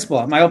my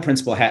old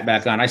principal hat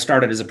back on. I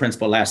started as a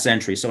principal last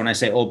century. So when I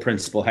say old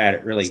principal hat,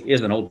 it really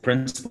is an old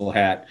principal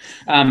hat.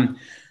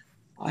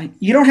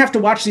 You don't have to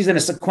watch these in a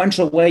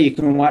sequential way. You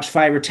can watch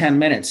 5 or 10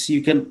 minutes.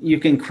 You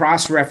can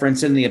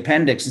cross-reference in the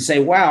appendix and say,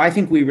 wow, I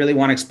think we really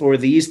want to explore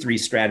these 3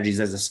 strategies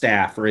as a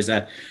staff or as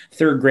a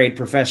 3rd grade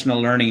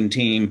professional learning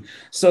team.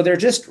 So they're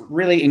just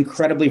really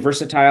incredibly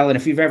versatile. And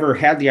if you've ever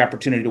had the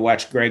opportunity to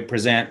watch Greg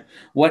present,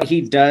 what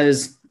he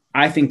does,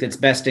 I think that's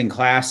best in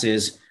class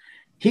is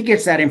he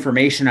gets that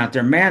information out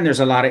there. Man, there's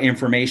a lot of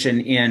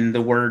information in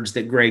the words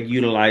that Greg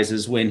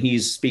utilizes when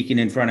he's speaking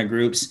in front of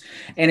groups.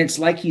 And it's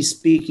like he's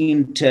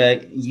speaking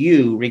to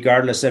you,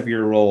 regardless of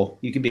your role.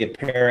 You could be a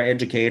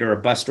paraeducator, a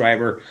bus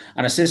driver,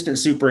 an assistant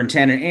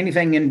superintendent,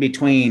 anything in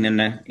between in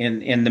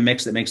the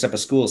mix that makes up a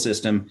school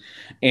system.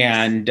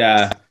 And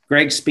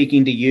Greg's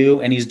speaking to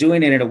you, and he's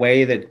doing it in a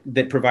way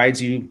that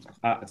provides you,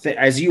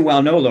 as you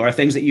well know, Laura,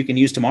 things that you can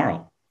use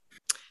tomorrow.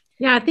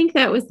 Yeah, I think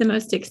that was the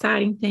most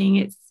exciting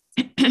thing.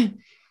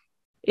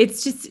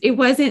 It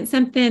wasn't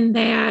something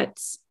that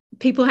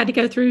people had to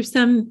go through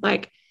some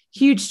like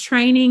huge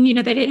training.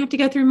 They didn't have to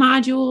go through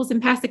modules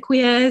and pass a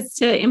quiz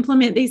to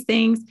implement these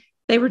things.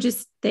 They were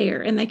just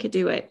there and they could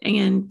do it,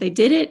 and they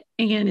did it,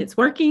 and it's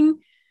working.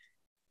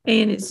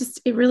 And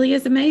it really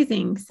is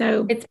amazing.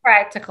 So it's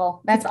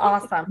practical. That's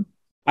awesome.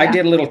 I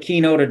did a little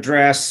keynote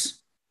address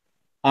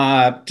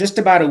Just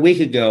about a week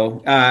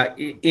ago,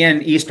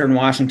 in Eastern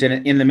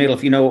Washington, in the middle,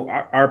 if you know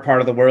our part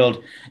of the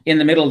world, in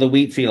the middle of the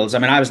wheat fields. I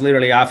mean, I was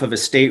literally off of a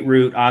state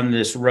route on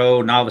this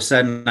road, and all of a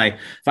sudden I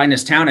find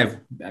this town. I've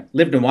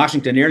lived in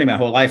Washington nearly my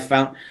whole life.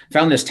 Found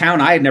this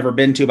town I had never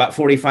been to, about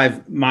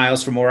 45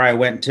 miles from where I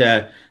went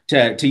to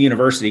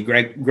university.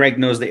 Greg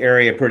knows the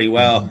area pretty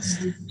well.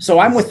 So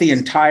I'm with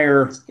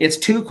it's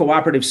 2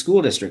 cooperative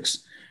school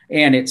districts,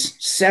 and it's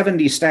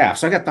 70 staff.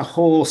 So I got the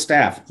whole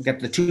staff. I got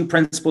the 2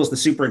 principals, the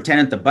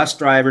superintendent, the bus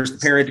drivers,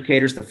 the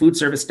paraeducators, the food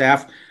service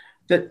staff.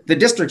 The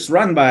district's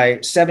run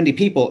by 70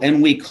 people,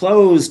 and we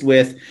closed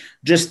with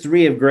just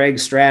 3 of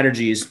Greg's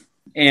strategies.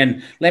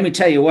 And let me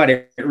tell you what,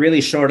 it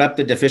really shored up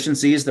the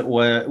deficiencies that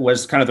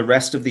was kind of the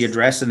rest of the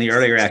address and the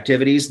earlier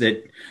activities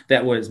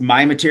that was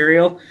my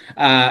material.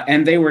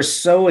 And they were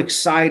so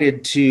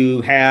excited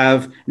to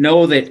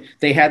know that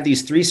they had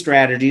these 3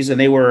 strategies, and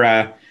they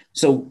were,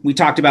 so we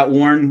talked about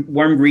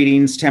warm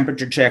greetings,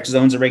 temperature checks,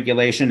 zones of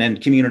regulation, and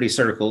community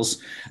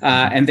circles.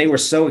 And they were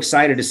so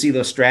excited to see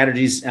those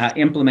strategies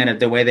implemented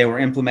the way they were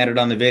implemented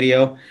on the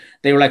video.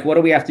 They were like, what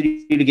do we have to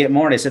do to get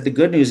more? And I said, the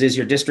good news is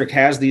your district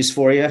has these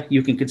for you.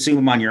 You can consume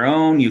them on your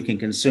own. You can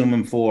consume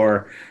them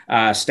for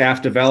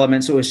staff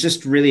development. So it's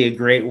just really a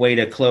great way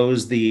to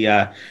close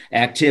the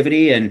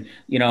activity. And,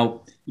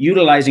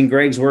 utilizing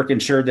Greg's work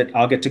ensured that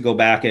I'll get to go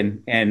back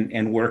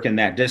and work in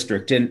that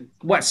district. And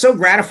what's so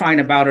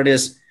gratifying about it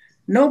is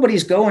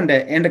nobody's going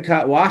to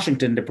Endicott,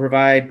 Washington to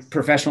provide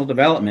professional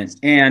development.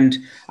 And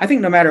I think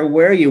no matter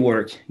where you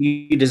work,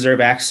 you deserve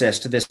access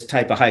to this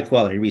type of high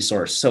quality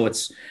resource. So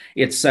it's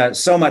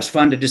so much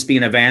fun to just be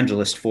an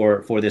evangelist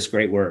for this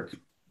great work.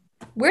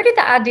 Where did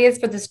the ideas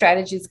for the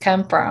strategies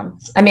come from?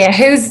 I mean,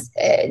 who's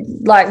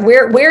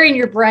where in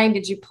your brain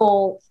did you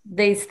pull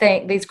these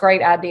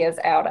great ideas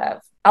out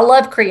of? I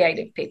love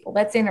creative people.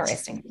 That's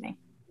interesting to me.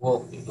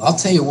 Well, I'll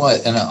tell you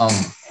what, and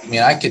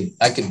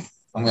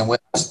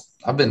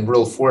I've been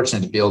real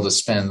fortunate to be able to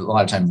spend a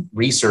lot of time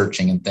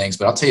researching and things,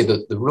 but I'll tell you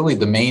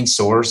the main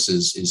source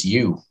is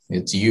you.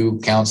 It's you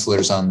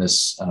counselors on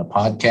this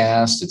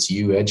podcast. It's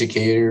you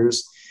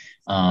educators.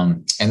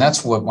 And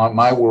that's what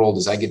my world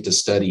is. I get to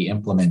study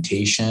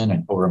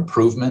implementation or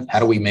improvement. How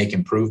do we make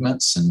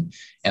improvements and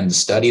to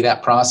study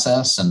that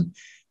process? And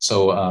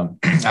so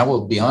I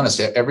will be honest,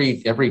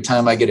 every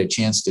time I get a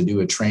chance to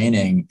do a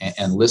training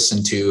and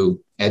listen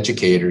to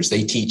educators,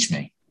 they teach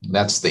me.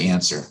 That's the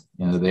answer.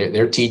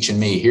 They're teaching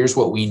me, here's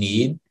what we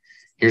need.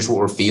 Here's what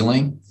we're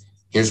feeling.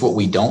 Here's what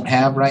we don't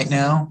have right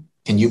now.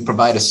 Can you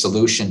provide a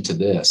solution to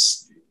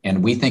this?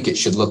 And we think it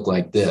should look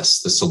like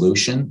this, the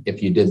solution,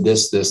 if you did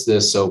this.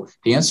 So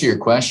to answer your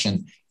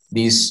question,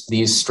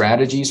 these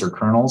strategies or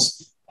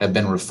kernels have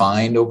been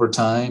refined over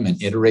time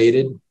and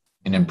iterated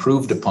and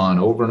improved upon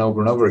over and over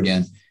and over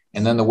again.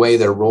 And then the way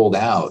they're rolled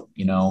out,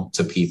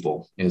 to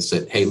people is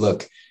that, hey,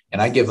 look,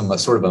 and I give them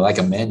like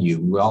a menu.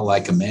 We all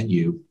like a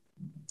menu.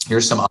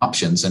 Here's some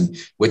options. And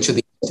which of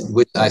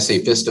these, I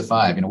say fist of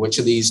 5, which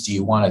of these do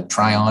you want to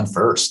try on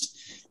first?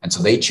 And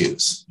so they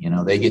choose,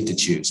 they get to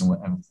choose.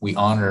 And we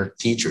honor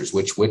teachers.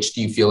 Which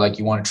do you feel like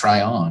you want to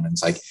try on? And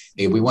it's like,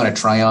 hey, we want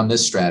to try on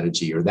this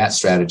strategy or that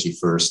strategy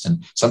first.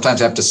 And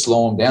sometimes I have to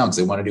slow them down because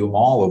they want to do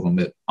all of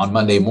them on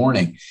Monday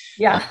morning.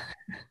 Yeah.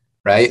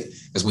 Right.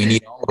 Because we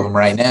need all of them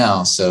right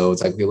now. So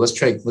it's like, okay,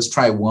 let's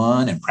try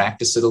one and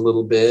practice it a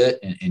little bit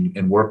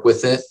and work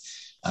with it.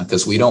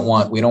 Because we don't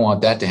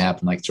want that to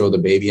happen, like throw the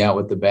baby out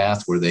with the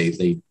bath where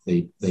they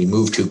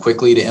move too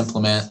quickly to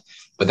implement.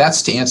 But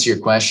that's to answer your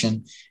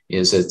question,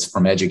 is it's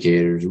from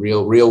educators,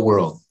 real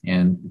world,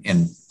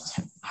 and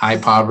high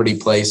poverty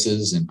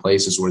places and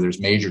places where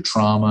there's major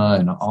trauma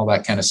and all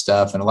that kind of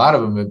stuff. And a lot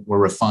of them were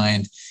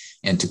refined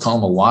in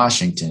Tacoma,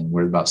 Washington,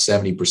 where about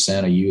 70%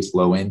 of youth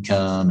low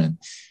income and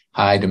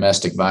high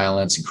domestic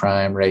violence and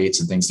crime rates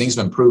and things. Things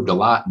have improved a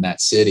lot in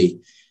that city.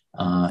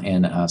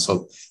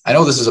 So I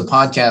know this is a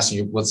podcast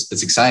and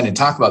it's exciting to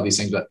talk about these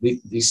things, but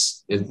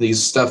these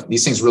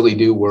things really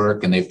do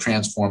work, and they've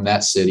transformed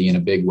that city in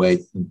a big way.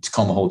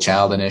 Tacoma Whole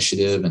Child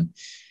Initiative. And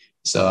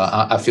so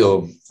I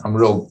feel I'm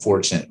real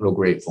fortunate, real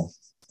grateful.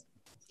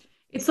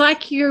 It's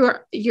like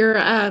you're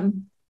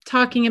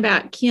talking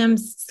about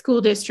Kim's school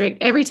district.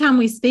 Every time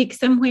we speak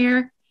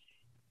somewhere,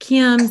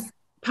 Kim's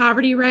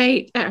poverty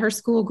rate at her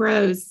school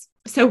grows.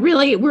 So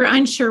really, we're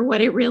unsure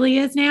what it really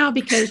is now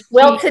because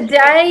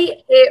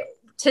today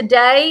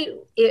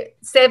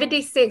it's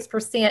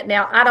 76%.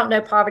 Now I don't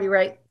know poverty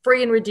rate,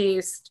 free and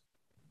reduced,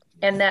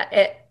 and that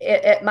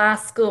at my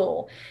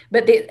school,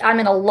 but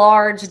I'm in a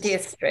large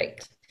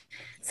district,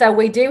 so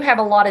we do have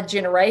a lot of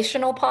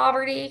generational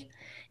poverty,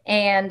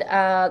 and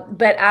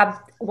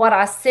but what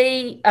I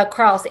see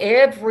across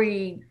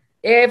every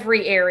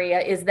area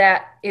is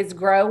that is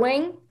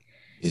growing,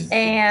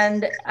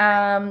 and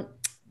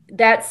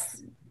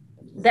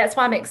that's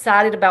why I'm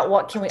excited about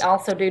what can we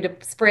also do to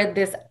spread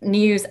this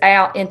news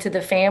out into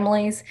the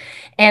families.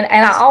 And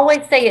I always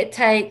say it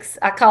takes,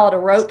 I call it a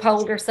rope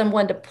holder,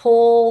 someone to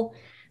pull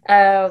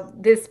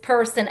this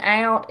person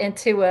out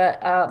into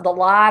the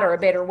light or a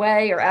better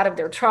way, or out of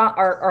their trauma,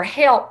 or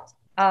help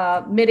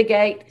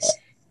mitigate.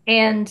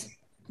 And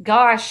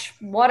gosh,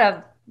 what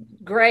a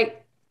great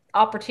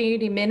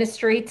opportunity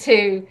ministry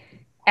to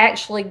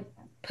actually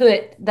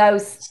put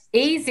those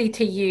easy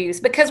to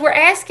use, because we're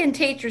asking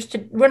teachers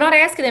to, we're not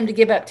asking them to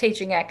give up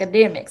teaching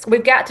academics.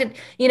 We've got to,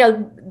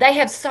 they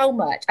have so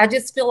much. I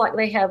just feel like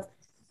they have,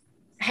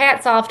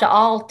 hats off to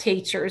all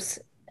teachers.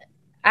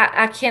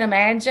 I can't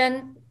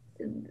imagine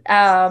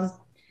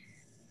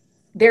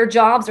their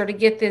jobs are to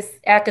get this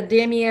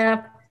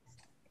academia,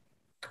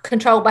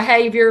 control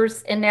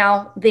behaviors, and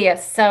now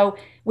this. So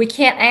we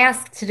can't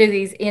ask to do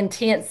these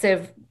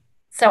intensive.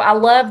 So I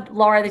love,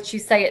 Laura, that you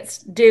say it's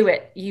do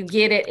it. You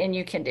get it and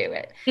you can do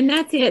it. And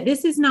that's it.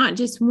 This is not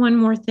just one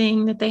more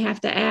thing that they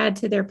have to add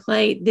to their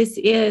plate. This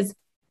is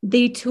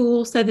the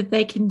tool so that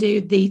they can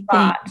do the thing.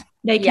 Right.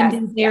 They can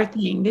do their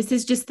thing. This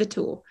is just the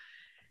tool.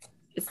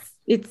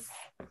 It's.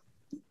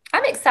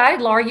 I'm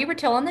excited, Laura. You were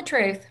telling the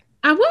truth.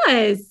 I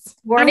was.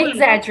 Weren't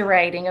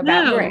exaggerating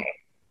about Greg.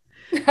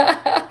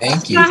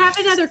 Thank you. So I have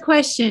another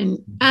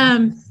question.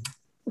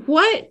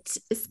 What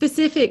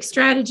specific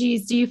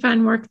strategies do you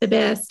find work the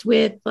best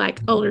with like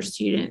older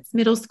students,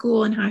 middle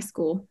school and high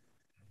school?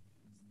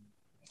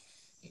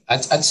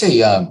 I'd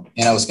say, and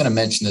I was going to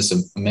mention this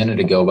a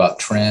minute ago about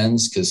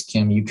trends, because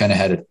Kim, you kind of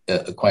had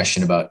a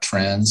question about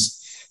trends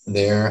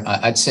there.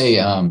 I'd say,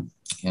 I'm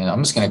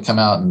just going to come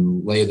out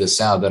and lay this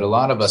out, that a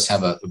lot of us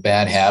have a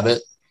bad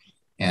habit.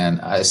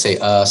 And I say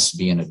us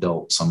being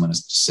adults, I'm going to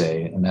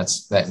say, and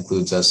that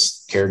includes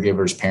us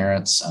caregivers,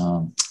 parents,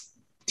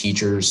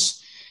 teachers,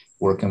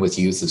 working with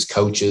youth as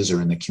coaches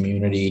or in the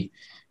community,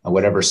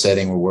 whatever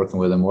setting we're working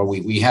with them, where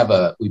we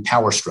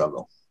power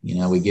struggle.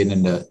 We get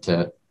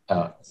into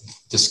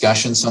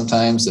discussions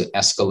sometimes that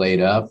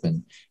escalate up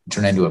and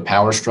turn into a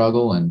power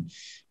struggle. And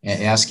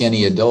ask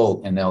any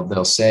adult, and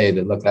they'll say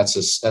that, look, that's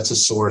a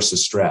source of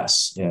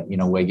stress.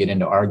 We get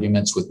into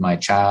arguments with my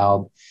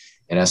child.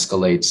 It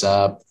escalates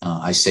up.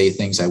 I say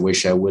things I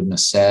wish I wouldn't have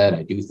said.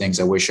 I do things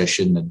I wish I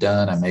shouldn't have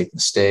done. I make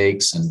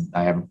mistakes, and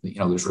I have,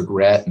 there's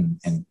regret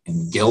and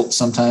guilt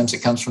sometimes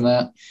that comes from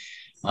that.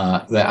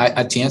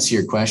 But to answer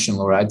your question,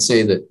 Laura, I'd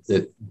say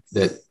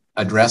that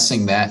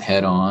addressing that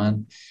head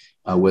on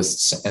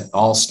with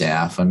all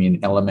staff,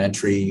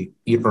 elementary,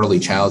 early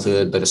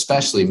childhood, but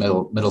especially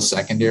middle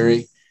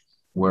secondary,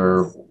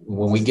 where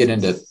when we get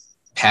into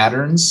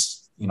patterns,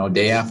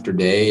 day after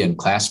day and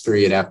class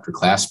period after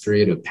class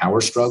period of power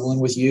struggling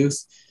with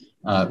youth,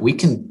 we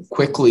can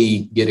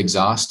quickly get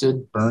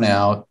exhausted, burn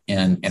out,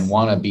 and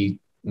want to be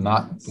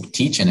not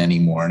teaching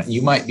anymore. And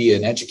you might be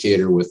an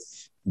educator with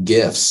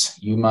gifts.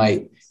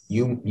 It's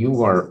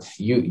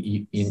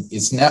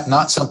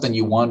not something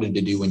you wanted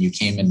to do when you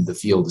came into the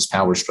field, as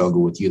power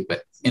struggle with youth,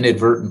 but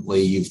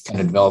inadvertently you've kind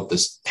of developed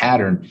this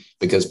pattern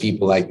because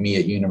people like me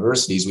at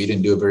universities, we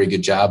didn't do a very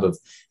good job of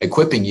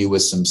equipping you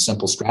with some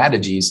simple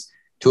strategies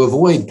to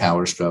avoid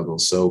power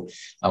struggles. So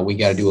we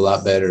got to do a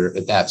lot better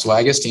at that. So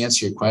I guess to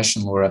answer your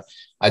question, Laura,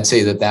 I'd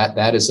say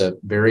that is a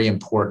very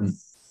important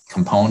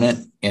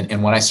component.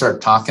 And when I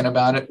start talking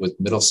about it with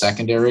middle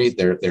secondary,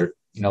 they're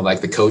like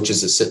the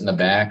coaches that sit in the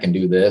back and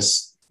do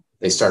this,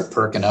 they start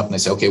perking up and they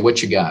say, okay,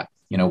 what you got?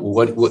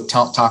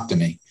 Talk to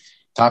me.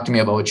 Talk to me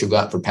about what you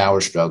got for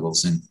power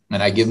struggles. And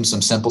I give them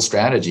some simple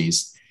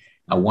strategies.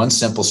 One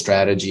simple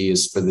strategy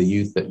is for the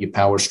youth that you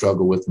power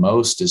struggle with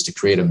most is to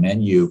create a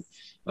menu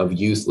of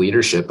youth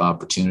leadership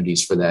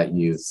opportunities for that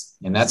youth.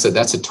 And that's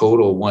a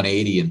total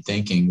 180 in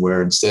thinking,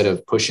 where instead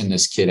of pushing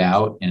this kid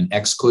out and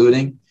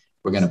excluding,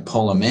 we're going to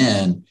pull them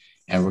in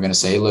and we're going to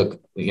say, hey,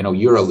 look,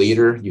 you're a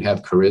leader, you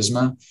have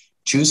charisma.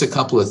 Choose a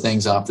couple of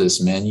things off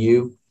this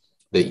menu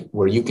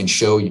where you can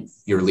show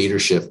your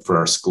leadership for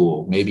our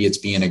school. Maybe it's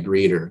being a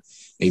greeter.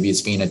 Maybe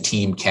it's being a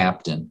team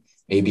captain.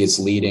 Maybe it's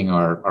leading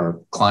our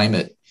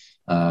climate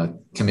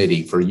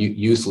committee for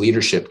youth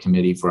leadership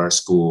committee for our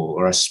school,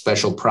 or a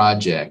special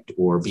project,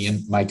 or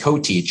being my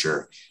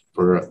co-teacher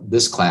for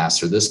this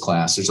class or this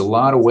class. There's a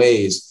lot of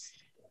ways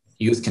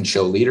youth can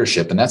show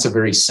leadership, and that's a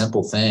very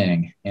simple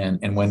thing.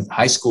 And when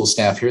high school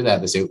staff hear that,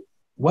 they say,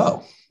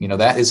 whoa,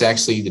 that is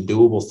actually the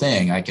doable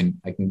thing. I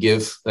can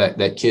give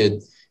that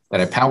kid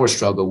that I power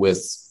struggle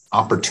with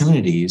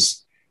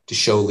opportunities to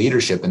show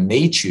leadership, and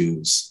they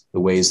choose the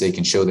ways they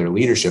can show their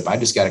leadership. I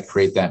just got to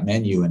create that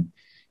menu,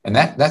 and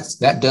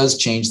that does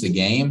change the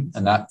game,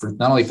 and not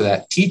only for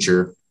that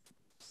teacher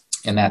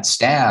and that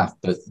staff,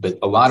 but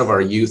a lot of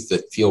our youth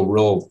that feel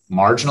real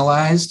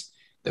marginalized,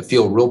 that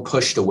feel real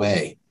pushed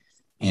away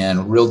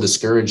and real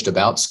discouraged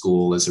about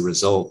school as a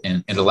result.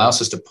 And it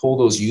allows us to pull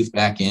those youth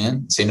back in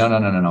and say,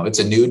 no. It's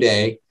a new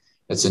day.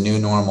 It's a new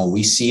normal.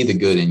 We see the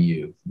good in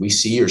you. We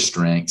see your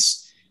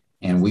strengths,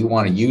 and we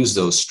want to use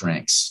those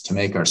strengths to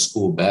make our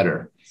school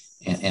better,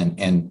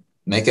 and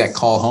make that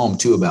call home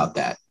too about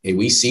that. Hey,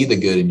 we see the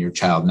good in your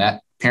child. And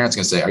that parent's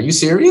going to say, are you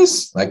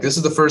serious? Like, this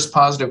is the first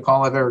positive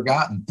call I've ever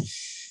gotten.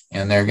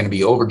 And they're going to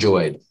be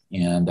overjoyed.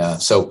 And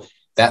so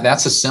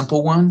that's a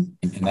simple one.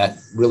 And that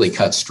really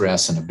cuts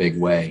stress in a big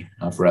way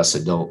for us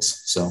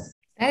adults. So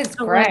that is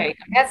great.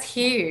 That's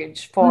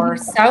huge for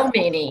so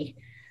many.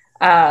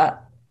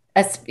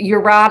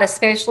 You're right,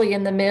 especially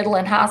in the middle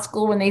and high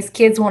school, when these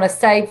kids want to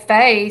save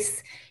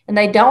face and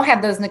they don't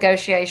have those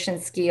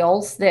negotiation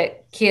skills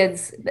that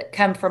kids that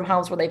come from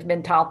homes where they've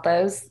been taught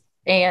those.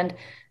 And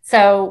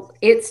so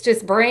it's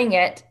just bring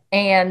it,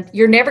 and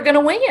you're never going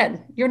to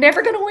win. You're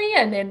never going to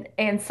win.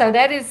 And so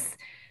that is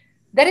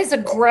a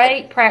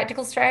great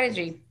practical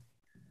strategy.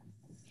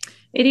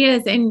 It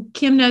is. And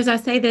Kim knows I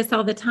say this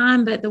all the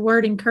time, but the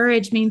word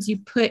encourage means you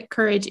put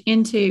courage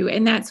into.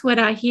 And that's what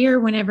I hear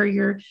whenever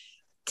you're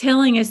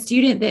telling a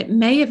student that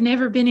may have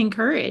never been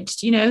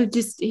encouraged,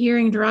 just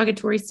hearing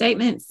derogatory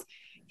statements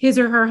his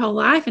or her whole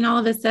life. And all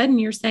of a sudden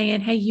you're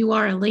saying, hey, you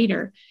are a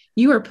leader.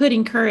 You are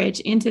putting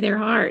courage into their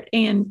heart.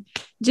 And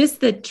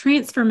just the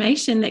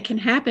transformation that can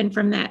happen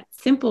from that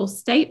simple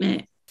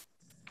statement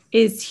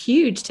is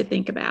huge to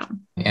think about.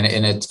 And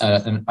I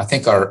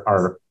think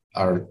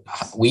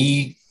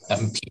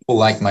people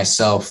like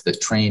myself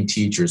that train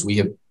teachers, we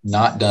have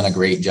not done a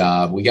great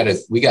job. We got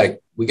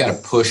to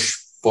push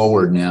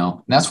forward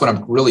now. And that's what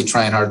I'm really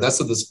trying hard. That's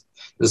what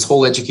this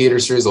whole educator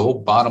series, the whole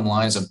bottom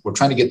line is, we're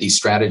trying to get these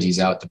strategies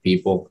out to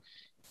people,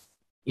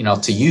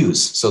 to use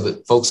so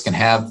that folks can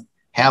have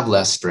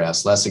less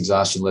stress, less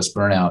exhaustion, less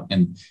burnout.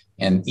 And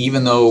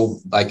even though,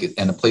 like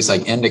in a place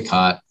like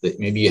Endicott, that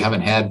maybe you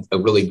haven't had a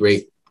really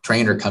great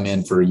trainer come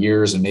in for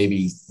years and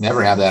maybe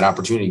never have that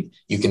opportunity,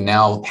 you can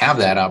now have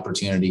that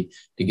opportunity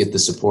to get the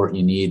support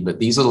you need. But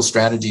these little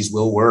strategies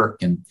will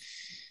work and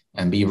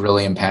be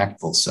really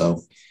impactful.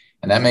 So,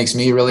 and that makes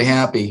me really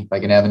happy if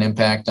I can have an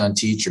impact on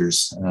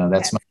teachers.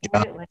 That's my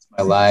job, that's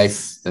my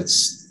life.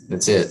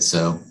 That's it.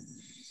 So,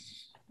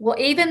 well,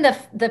 even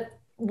the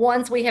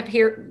ones we have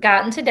here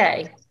gotten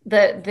today,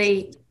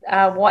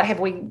 what have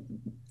we,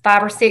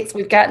 5 or 6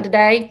 we've gotten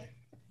today?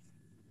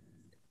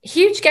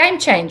 Huge game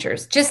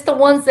changers, just the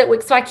ones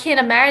so I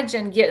can't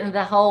imagine getting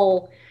the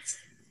whole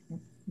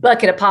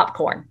bucket of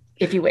popcorn,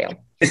 if you will.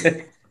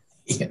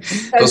 Yeah.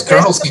 Those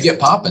kernels can get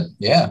popping.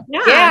 Yeah.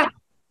 Yeah.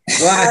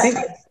 Well,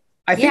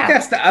 I think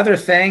that's the other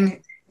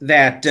thing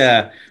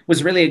that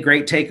was really a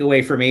great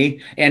takeaway for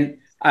me. And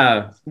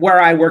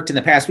where I worked in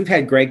the past, we've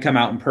had Greg come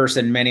out in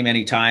person many,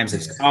 many times.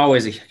 It's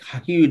always a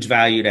huge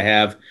value to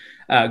have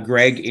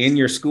Greg in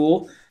your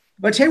school.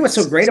 But I tell you what's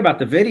so great about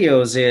the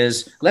videos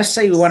is, let's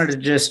say we wanted to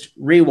just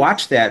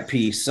rewatch that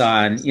piece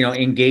on,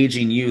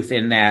 engaging youth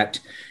in that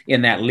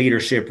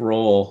leadership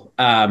role.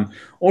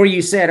 Or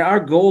you said our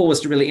goal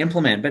was to really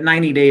implement, but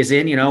 90 days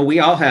in, we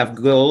all have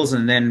goals,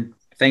 and then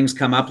things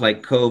come up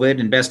like COVID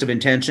and best of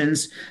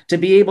intentions. To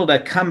be able to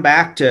come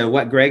back to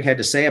what Greg had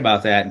to say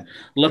about that and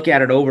look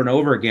at it over and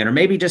over again, or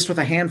maybe just with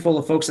a handful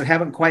of folks that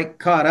haven't quite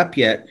caught up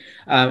yet,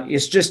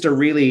 it's just a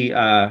really,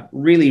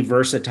 really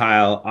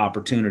versatile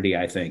opportunity,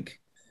 I think.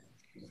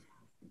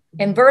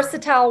 And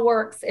versatile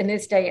works in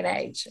this day and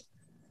age.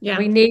 Yeah.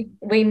 We need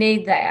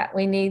that.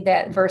 We need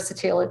that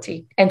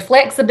versatility and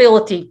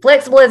flexibility.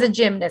 Flexible as a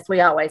gymnast,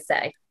 we always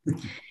say,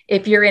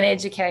 if you're in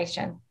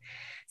education.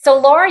 So,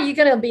 Laura, you're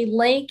going to be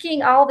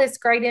linking all this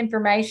great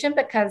information,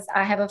 because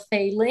I have a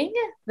feeling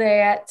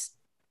that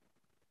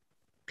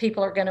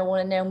people are going to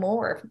want to know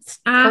more.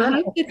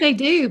 I hope that they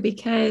do,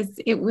 because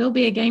it will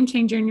be a game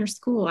changer in your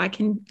school. I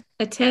can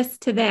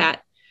attest to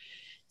that.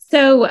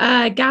 So,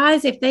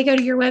 guys, if they go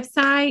to your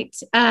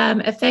website,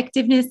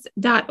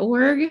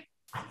 effectiveness.org,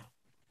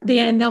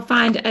 then they'll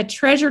find a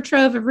treasure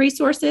trove of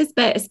resources.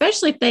 But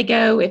especially if they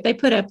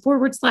put a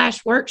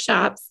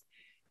 /workshops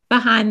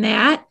behind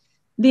that,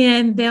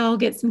 then they'll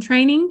get some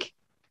training.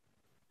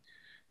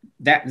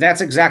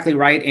 That's exactly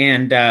right.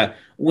 And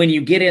when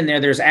you get in there,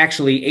 there's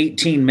actually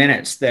 18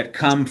 minutes that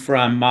come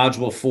from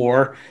Module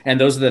 4.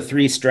 And those are the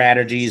 3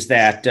 strategies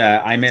that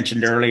I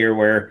mentioned earlier,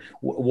 where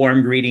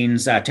warm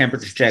greetings,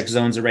 temperature check,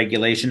 zones of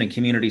regulation, and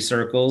community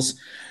circles.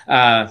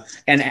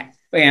 And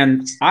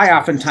I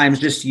oftentimes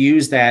just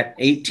use that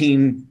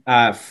 18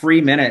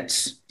 free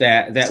minutes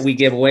that we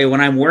give away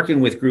when I'm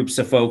working with groups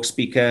of folks,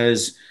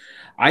 because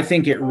I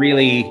think it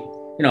really,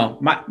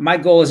 my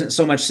goal isn't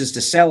so much just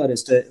to sell it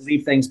as to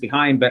leave things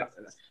behind, but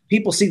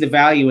people see the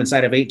value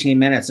inside of 18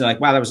 minutes. They're like,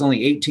 wow, that was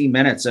only 18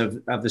 minutes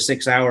of the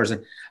 6 hours.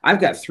 And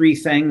I've got 3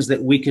 things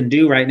that we can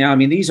do right now. I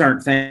mean, these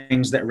aren't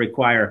things that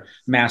require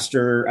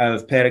master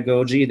of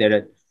pedagogy,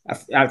 that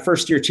a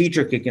first-year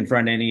teacher could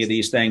confront any of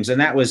these things. And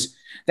that was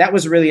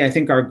really, I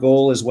think, our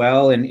goal as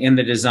well in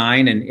the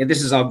design. And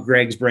this is all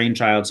Greg's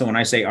brainchild. So when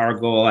I say our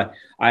goal,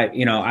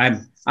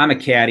 I'm a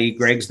caddy.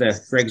 Greg's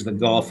the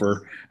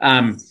golfer.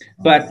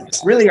 But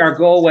really our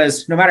goal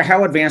was, no matter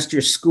how advanced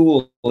your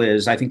school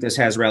is, I think this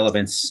has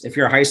relevance. If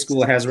you're a high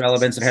school, it has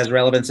relevance. It has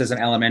relevance as an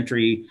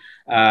elementary,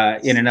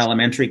 in an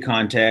elementary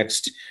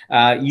context.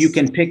 You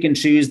can pick and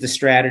choose the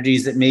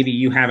strategies that maybe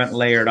you haven't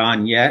layered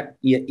on yet,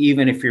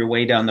 even if you're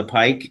way down the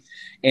pike.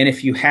 And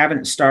if you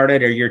haven't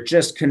started, or you're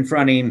just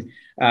confronting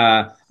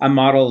a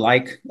model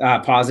like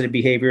positive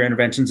behavior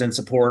interventions and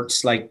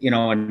supports, like,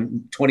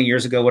 and 20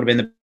 years ago would have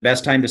been the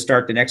best time to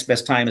start, the next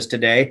best time is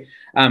today.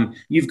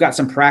 You've got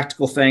some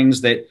practical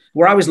things that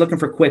we're always looking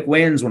for quick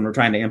wins when we're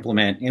trying to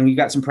implement. And we've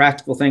got some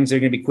practical things that are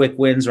going to be quick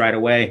wins right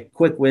away.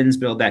 Quick wins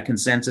build that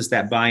consensus,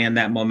 that buy-in,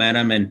 that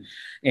momentum.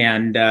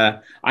 And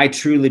I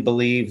truly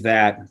believe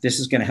that this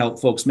is going to help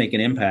folks make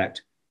an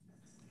impact.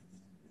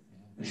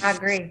 I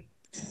agree.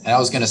 And I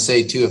was going to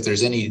say too, if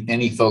there's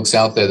any folks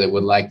out there that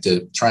would like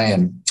to try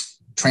and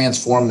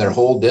transform their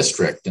whole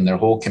district and their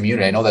whole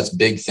community, I know that's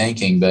big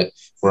thinking, but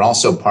we're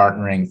also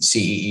partnering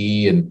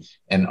CEE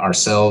and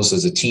ourselves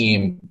as a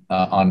team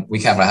we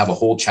kind of have a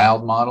whole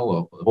child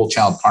model, a whole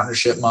child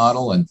partnership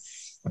model. And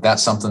if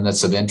that's something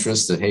that's of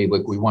interest, that, hey,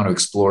 look, we want to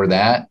explore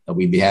that,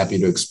 we'd be happy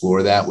to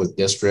explore that with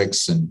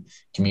districts and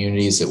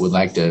communities that would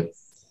like to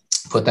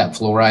put that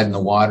fluoride in the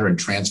water and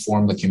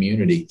transform the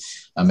community,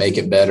 make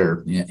it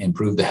better,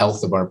 improve the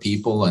health of our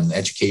people and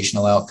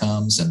educational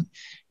outcomes. And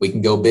we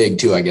can go big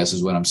too, I guess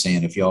is what I'm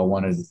saying. If y'all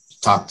wanted to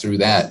talk through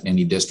that,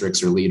 any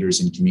districts or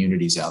leaders and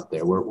communities out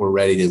there, we're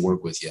ready to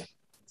work with you.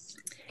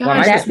 Well,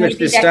 I just wish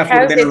this stuff would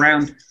have been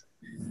around.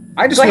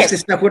 I just wish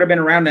this stuff would have been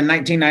around in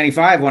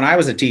 1995 when I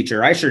was a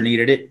teacher. I sure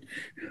needed it.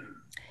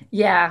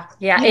 Yeah.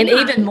 And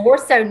even more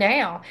so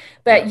now.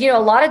 But, a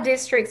lot of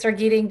districts are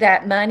getting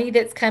that money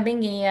that's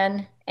coming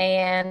in,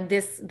 and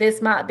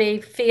this might be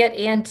fit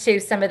into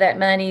some of that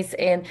monies.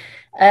 And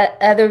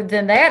other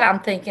than that, I'm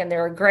thinking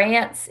there are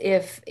grants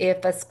if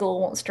a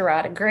school wants to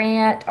write a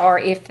grant, or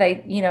if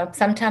they,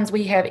 sometimes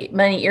we have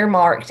money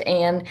earmarked,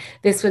 and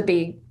this would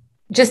be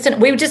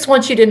we just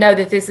want you to know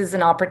that this is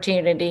an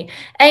opportunity,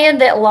 and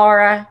that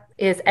Laura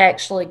is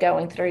actually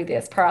going through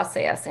this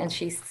process, and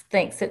she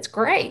thinks it's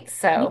great.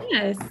 So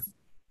yes.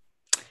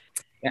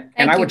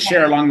 And I would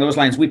share along those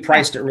lines. We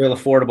priced it real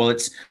affordable.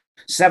 It's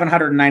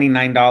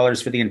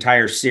 $799 for the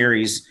entire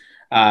series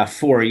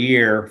for a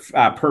year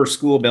per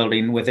school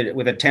building, with a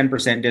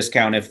 10%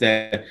 discount if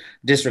the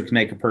districts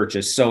make a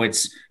purchase. So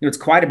it's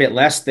quite a bit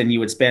less than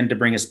you would spend to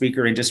bring a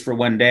speaker in just for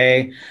one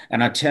day.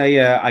 And I'll tell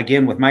you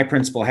again, with my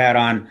principal hat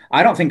on,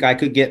 I don't think I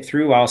could get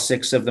through all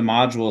 6 of the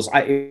modules.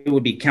 It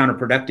would be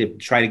counterproductive to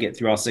try to get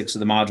through all 6 of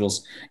the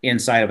modules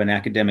inside of an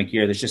academic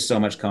year. There's just so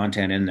much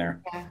content in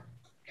there. Yeah.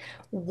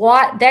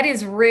 That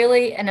is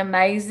really an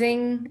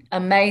amazing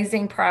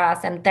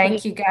price. And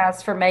thank you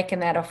guys for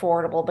making that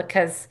affordable,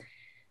 because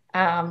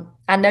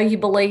I know you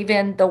believe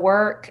in the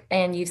work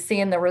and you've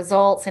seen the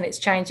results, and it's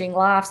changing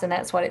lives, and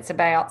that's what it's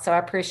about. So I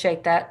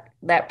appreciate that.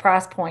 That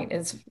price point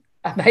is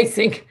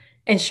amazing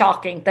and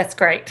shocking. That's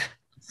great.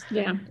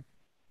 Yeah.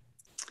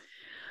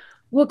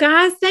 Well,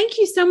 guys, thank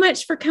you so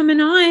much for coming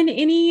on.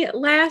 Any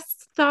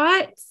last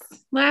thoughts,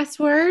 last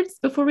words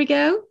before we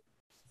go?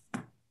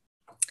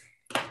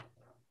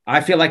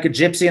 I feel like a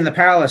gypsy in the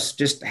palace.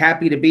 Just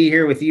happy to be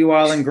here with you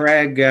all and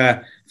Greg.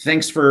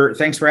 Thanks for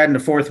adding a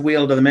 4th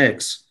wheel to the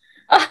mix.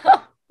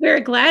 We're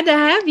glad to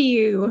have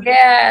you.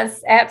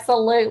 Yes,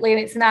 absolutely.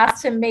 And it's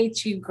nice to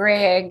meet you,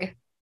 Greg.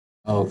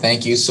 Oh,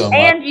 thank you so much.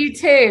 And you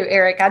too,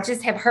 Eric. I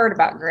just have heard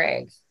about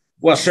Greg.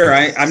 Well, sure.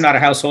 I'm not a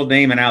household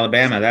name in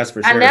Alabama, that's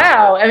for sure. I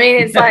know. I mean,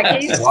 it's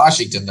like he's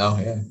Washington, though.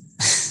 Yeah.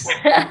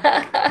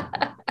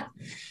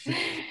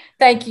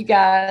 Thank you,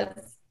 guys.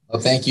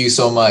 Well, thank you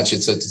so much.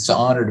 It's an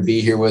honor to be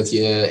here with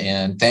you.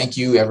 And thank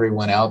you,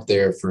 everyone out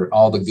there, for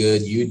all the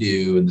good you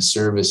do and the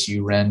service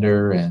you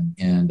render. And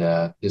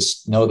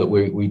just know that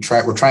we're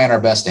trying our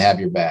best to have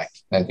your back.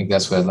 I think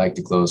that's what I'd like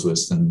to close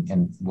with.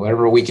 And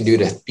whatever we can do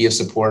to be of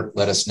support,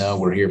 let us know.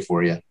 We're here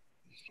for you.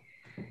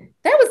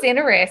 That was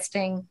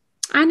interesting.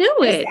 I know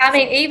it. I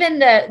mean, even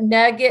the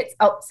nuggets,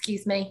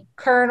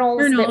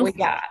 kernels that we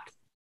got.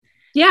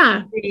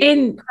 Yeah.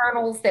 And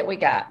kernels that we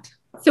got.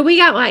 So we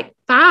got like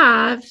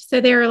 5.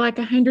 So there are like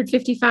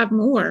 155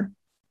 more.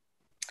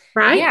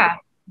 Right? Yeah.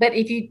 But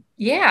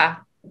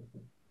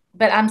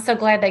but I'm so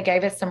glad they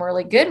gave us some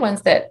really good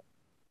ones that,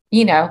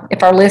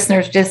 if our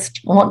listeners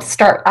just want to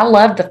start. I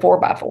love the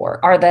 4x4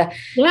 or that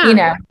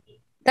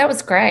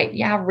was great.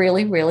 Yeah. I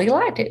really, really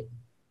liked it.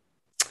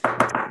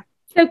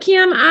 So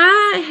Kim,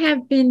 I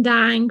have been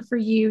dying for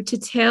you to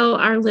tell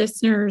our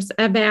listeners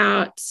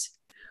about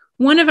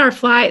one of our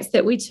flights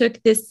that we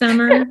took this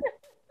summer.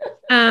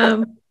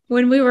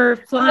 When we were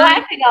flying.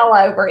 Laughing all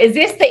over. Is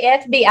this the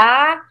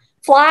FBI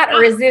flight,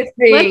 or is this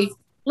the...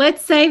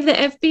 Let's save the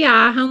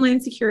FBI,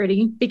 Homeland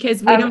Security,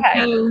 because we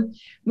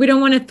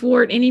don't want to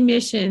thwart any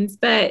missions.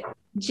 But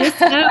just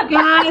know,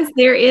 guys,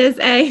 there is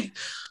a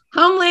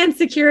Homeland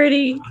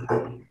Security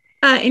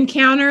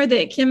encounter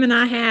that Kim and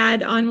I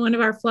had on one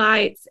of our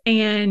flights,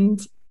 and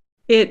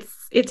it's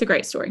a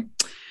great story.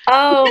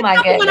 Oh, my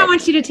goodness. What I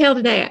want you to tell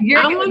today.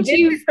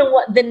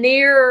 The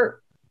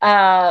near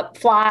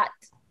flight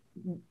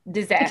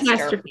disaster.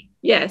 Catastrophe.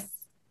 Yes.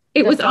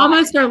 It was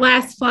almost our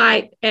last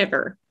flight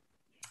ever.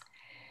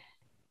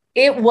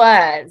 It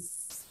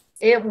was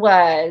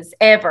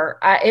ever.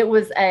 It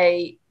was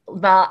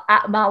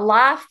my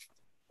life,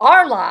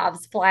 our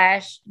lives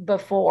flashed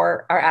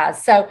before our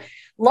eyes. So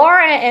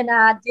Laura and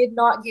I did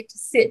not get to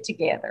sit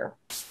together,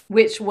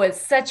 which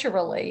was such a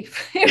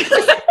relief. It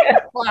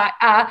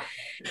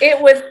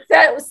was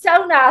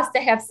so nice to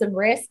have some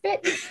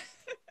respite.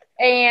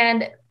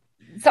 And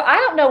so I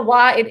don't know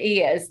why it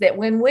is that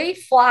when we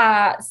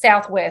fly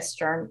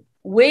Southwestern,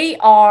 we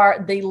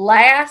are the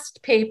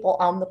last people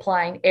on the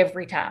plane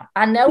every time.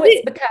 I know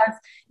it's because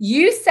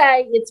you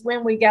say it's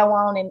when we go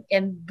on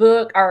and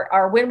book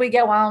or when we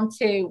go on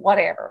to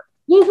whatever.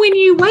 Well, when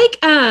you wake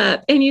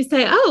up and you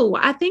say, oh,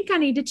 I think I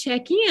need to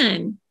check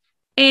in,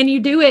 and you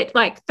do it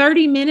like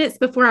 30 minutes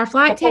before our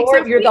flight takes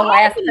off, You're the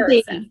last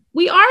person.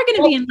 We are going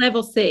to be in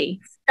level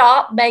C.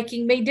 Stop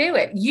making me do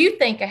it. You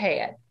think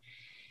ahead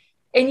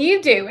and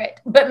you do it,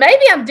 but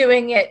maybe I'm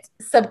doing it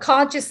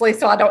subconsciously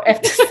so I don't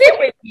have to sit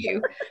with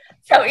you.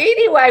 So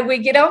anyway, we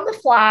get on the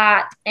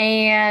flight,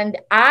 and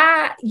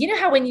you know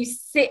how when you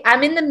sit,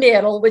 I'm in the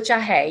middle, which I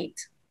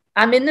hate.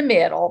 I'm in the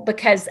middle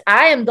because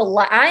I am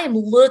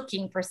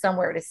looking for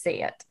somewhere to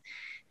sit,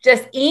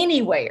 just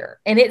anywhere,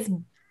 and it's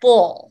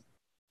full.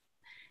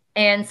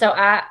 And so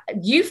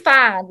you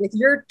find with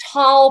your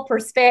tall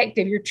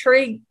perspective, your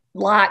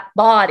tree-like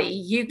body,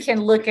 you can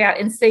look out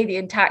and see the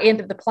entire end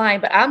of the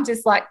plane. But I'm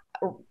just like,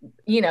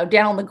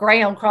 down on the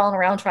ground, crawling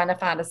around trying to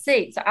find a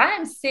seat. So I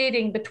am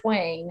sitting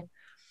between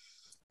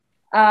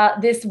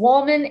this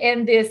woman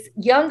and this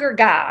younger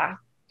guy.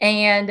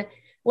 And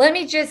let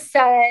me just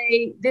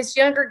say, this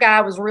younger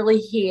guy was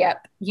really hip.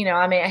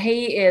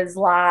 He is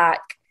like,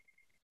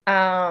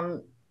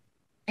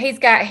 he's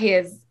got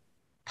his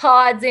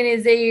pods in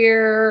his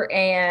ear,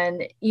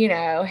 and,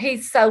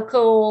 he's so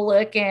cool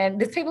looking.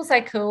 Does people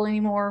say cool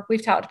anymore?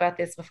 We've talked about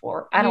this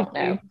before. I don't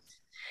know.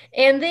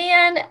 And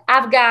then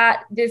I've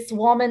got this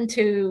woman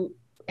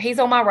he's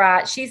on my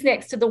right. She's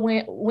next to the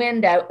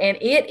window, and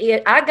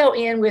I go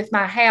in with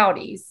my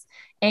howdies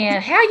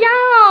and how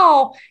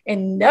y'all,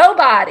 and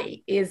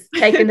nobody is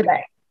taking the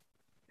bait.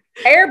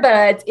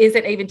 Airbuds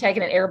isn't even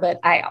taking an earbud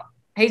out.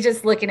 He's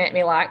just looking at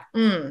me like,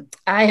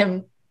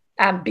 I'm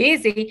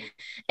busy.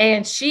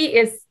 And she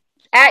is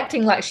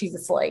acting like she's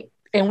asleep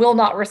and will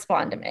not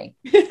respond to me.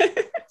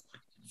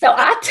 So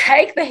I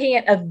take the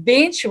hint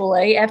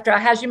eventually after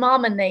how's your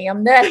mama now?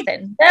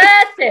 Nothing.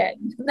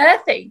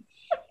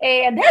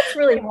 And that's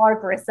really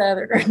hard for a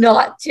Southerner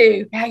not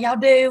to. How y'all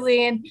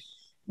doing?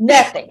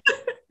 Nothing.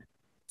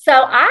 So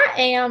I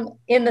am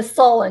in the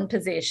sullen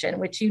position,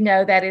 which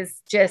that is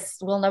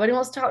just, well, nobody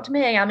wants to talk to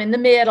me. I'm in the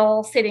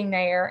middle, sitting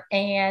there,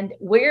 and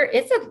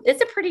it's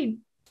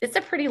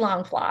a pretty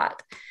long flight,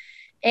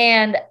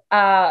 and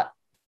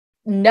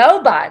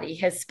nobody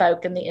has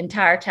spoken the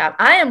entire time.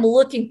 I am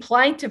looking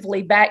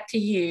plaintively back to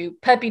you,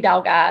 puppy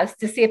dog eyes,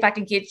 to see if I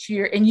can get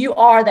you, and you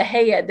are the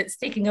head that's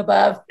sticking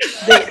above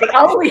the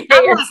only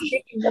head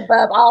sticking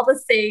above all the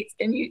seats,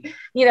 and you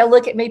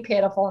look at me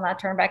pitiful, and I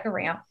turn back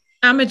around.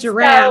 I'm a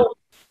giraffe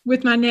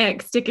with my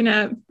neck sticking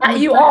up.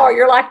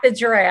 You're like the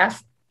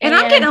giraffe. And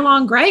I'm getting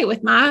along great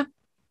with my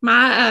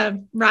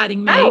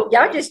riding mate. Oh,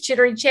 y'all just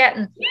chittery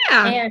chatting.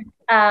 Yeah. And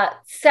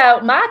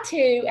so my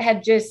two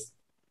have just,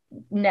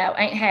 no,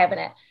 ain't having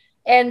it.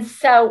 And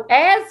so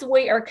as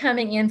we are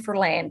coming in for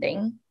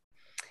landing,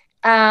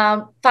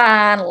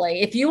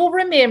 finally, if you will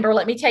remember,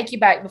 let me take you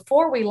back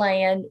before we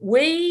land.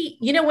 When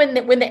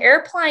the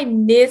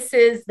airplane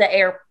misses the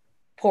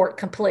airport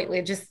completely,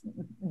 it just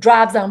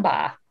drives on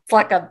by. It's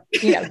like a,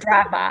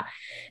 drive by.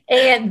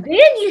 And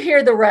then you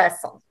hear the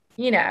rustle,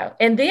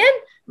 and then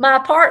my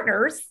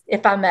partners,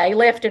 if I may,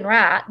 left and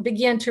right,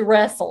 begin to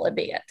wrestle a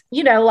bit,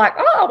 like,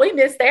 oh, we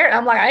missed there. And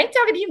I'm like, I ain't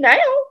talking to you now.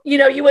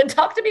 You wouldn't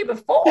talk to me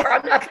before.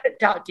 I'm not going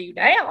to talk to you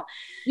now.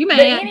 You may.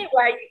 But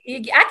anyway,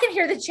 I can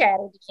hear the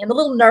chatter again, the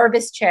little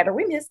nervous chatter.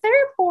 We missed the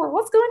airport.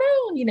 What's going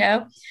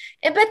on,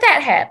 but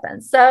that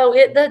happens. So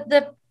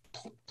the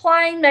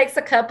plane makes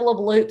a couple of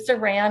loops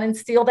around, and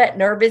still that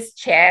nervous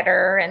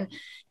chatter.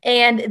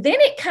 And then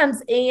it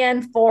comes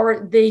in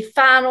for the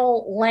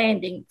final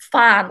landing,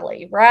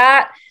 finally,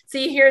 right? So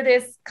you hear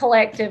this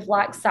collective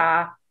like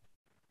sigh.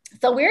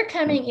 So we're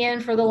coming in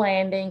for the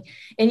landing,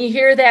 and you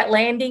hear that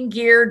landing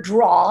gear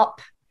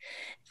drop.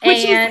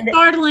 Which is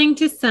startling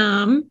to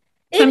some.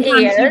 It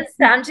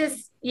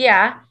is.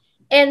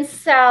 And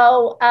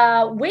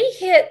so we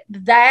hit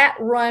that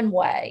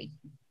runway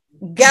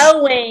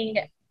going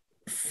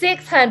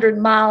 600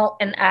 miles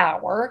an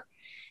hour,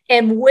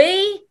 and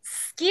we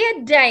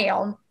skid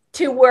down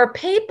to where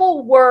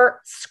people were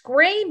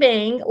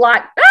screaming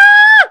like,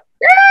 ah!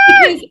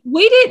 Because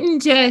we didn't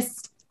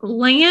just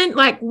land,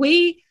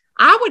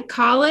 I would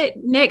call it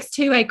next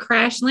to a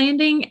crash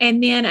landing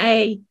and then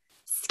a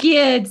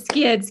skid.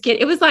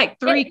 It was like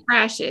three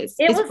crashes.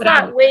 It was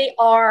like we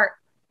are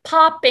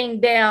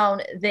popping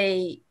down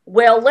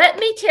let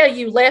me tell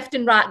you, left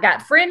and right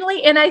got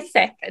friendly in a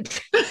second.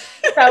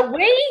 So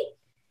we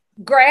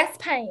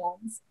grasp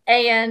hands,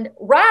 and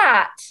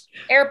right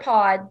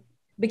AirPod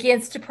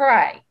begins to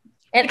pray.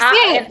 And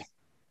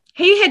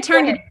he had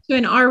turned it into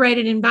an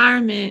R-rated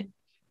environment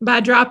by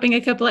dropping a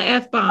couple of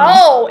F-bombs.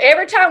 Oh,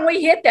 every time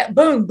we hit that,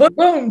 boom, boom,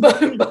 boom,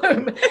 boom,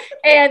 boom.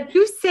 And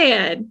you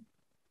said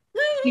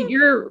to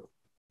your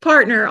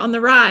partner on the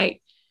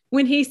right,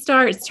 when he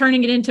starts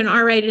turning it into an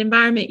R-rated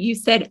environment, you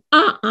said,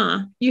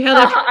 You held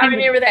up. I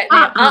remember that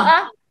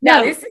now.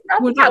 No, this is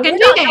not. We're not going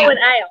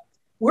out.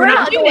 We're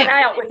not going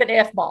out with an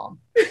F-bomb.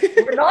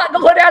 We're not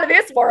going out of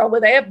this world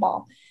with an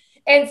F-bomb.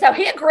 And so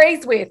he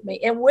agrees with me.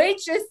 And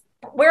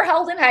we're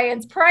holding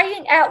hands,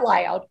 praying out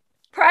loud.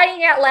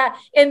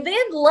 And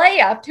then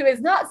left, who has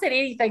not said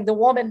anything, the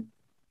woman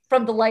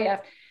from the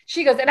left,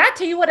 she goes, and I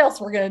tell you what else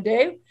we're going to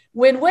do.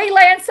 when we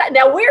land,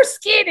 now we're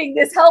skidding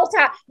this whole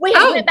time. We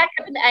went back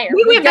up in the air.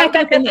 We went back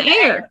up in the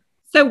air.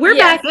 So we're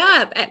back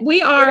up.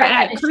 We are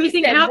at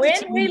cruising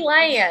altitude. When we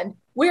land,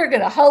 we're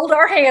going to hold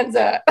our hands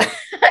up.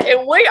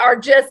 And we are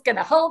just going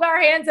to hold our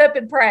hands up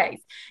in praise.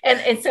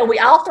 And so we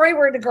all three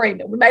were in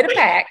agreement. We made a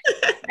pact.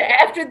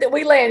 After that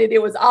we landed,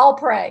 it was all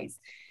praise.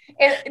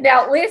 And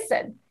now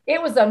listen,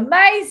 it was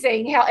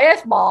amazing how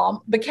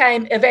F-Mom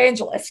became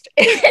evangelist.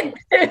 And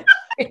it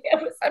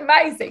was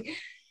amazing.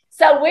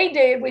 So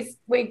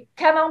we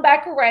come on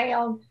back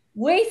around.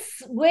 We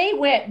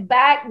went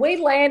back. We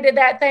landed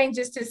that thing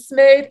just as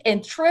smooth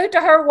and true to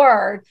her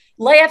word.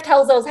 Left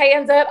holds those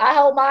hands up. I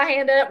hold my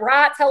hand up.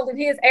 Right's holding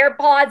his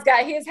AirPods,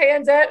 got his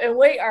hands up. And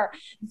we are,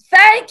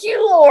 thank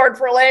you, Lord,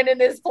 for landing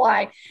this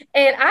plane.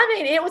 And I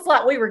mean, it was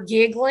like we were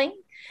giggling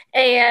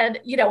and,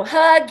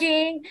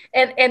 hugging.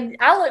 And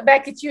I look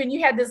back at you and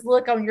you had this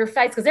look on your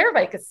face because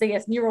everybody could see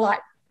us. And you were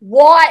like,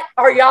 what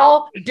are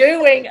y'all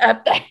doing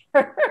up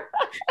there?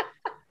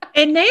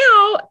 And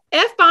now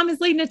F-Bomb is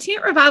leading a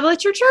tent revival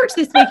at your church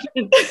this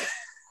weekend.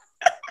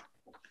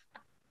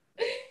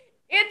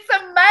 It's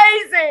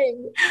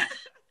amazing.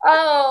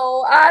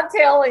 Oh, I'm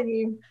telling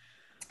you,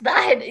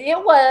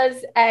 it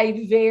was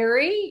a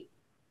very,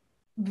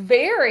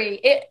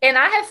 and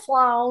I have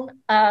flown,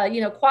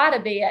 quite a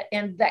bit,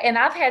 and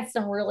I've had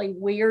some really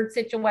weird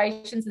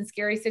situations and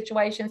scary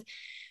situations.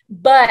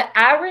 But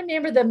I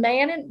remember the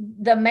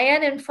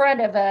man in front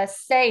of us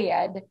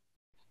said,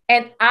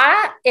 and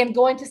I am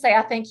going to say,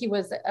 I think he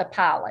was a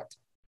pilot.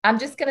 I'm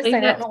just going to say, I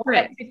don't know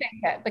what you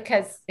think that,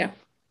 because,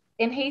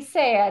 and he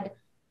said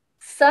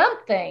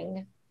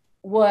something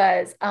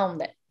was on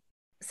the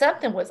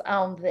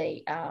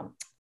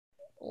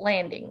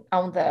landing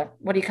on the,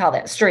 what do you call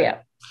that?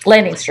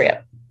 Landing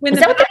strip. When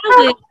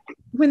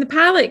the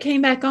pilot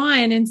came back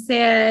on and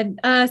said,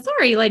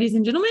 sorry, ladies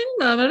and gentlemen,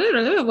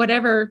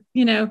 whatever,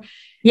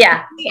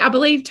 Yeah. I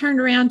believe turned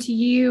around to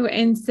you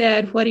and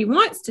said, what he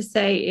wants to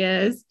say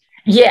is,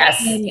 yes.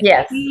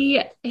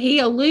 He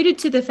alluded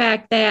to the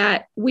fact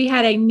that we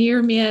had a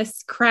near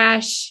miss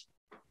crash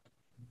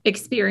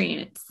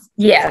experience.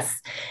 Yes.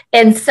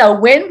 And so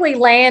when we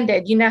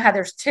landed, you know how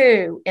there's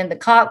two in the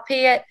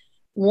cockpit.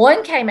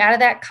 One came out of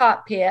that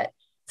cockpit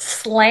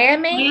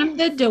slammed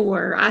the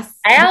door.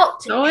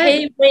 Out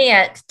he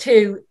went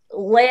to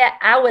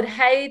I would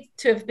hate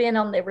to have been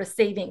on the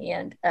receiving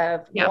end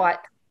of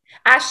what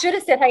I should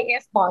have said. Hey,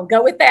 S-Bomb,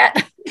 go with that.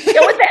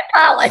 Go with that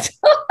pilot.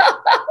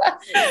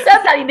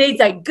 Somebody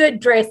needs a good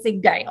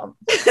dressing down.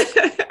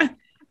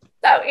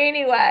 So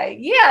anyway,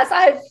 yes,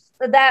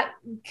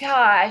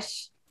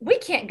 gosh, we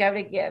can't go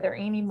together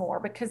anymore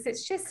because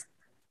it's just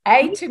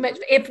too much.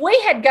 If we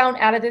had gone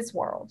out of this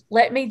world,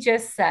 let me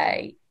just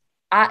say,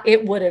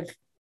 it would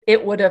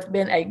have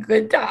been a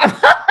good time.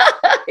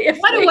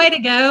 What a way to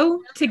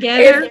go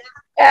together.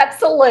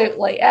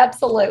 Absolutely.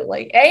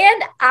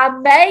 And I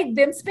made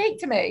them speak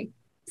to me.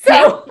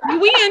 So you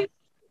win.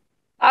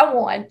 I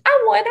won.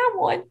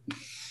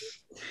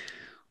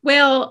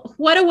 Well,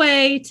 what a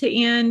way to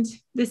end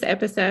this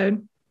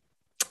episode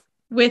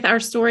with our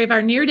story of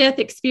our near-death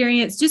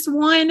experience, just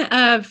one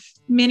of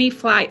many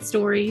flight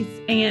stories.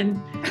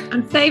 And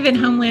I'm saving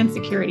Homeland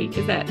Security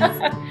because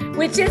that's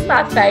which is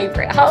my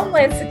favorite.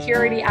 Homeland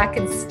Security, I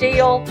can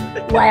still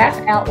laugh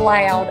out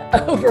loud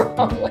over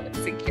Homeland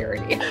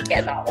Security. I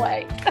cannot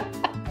wait.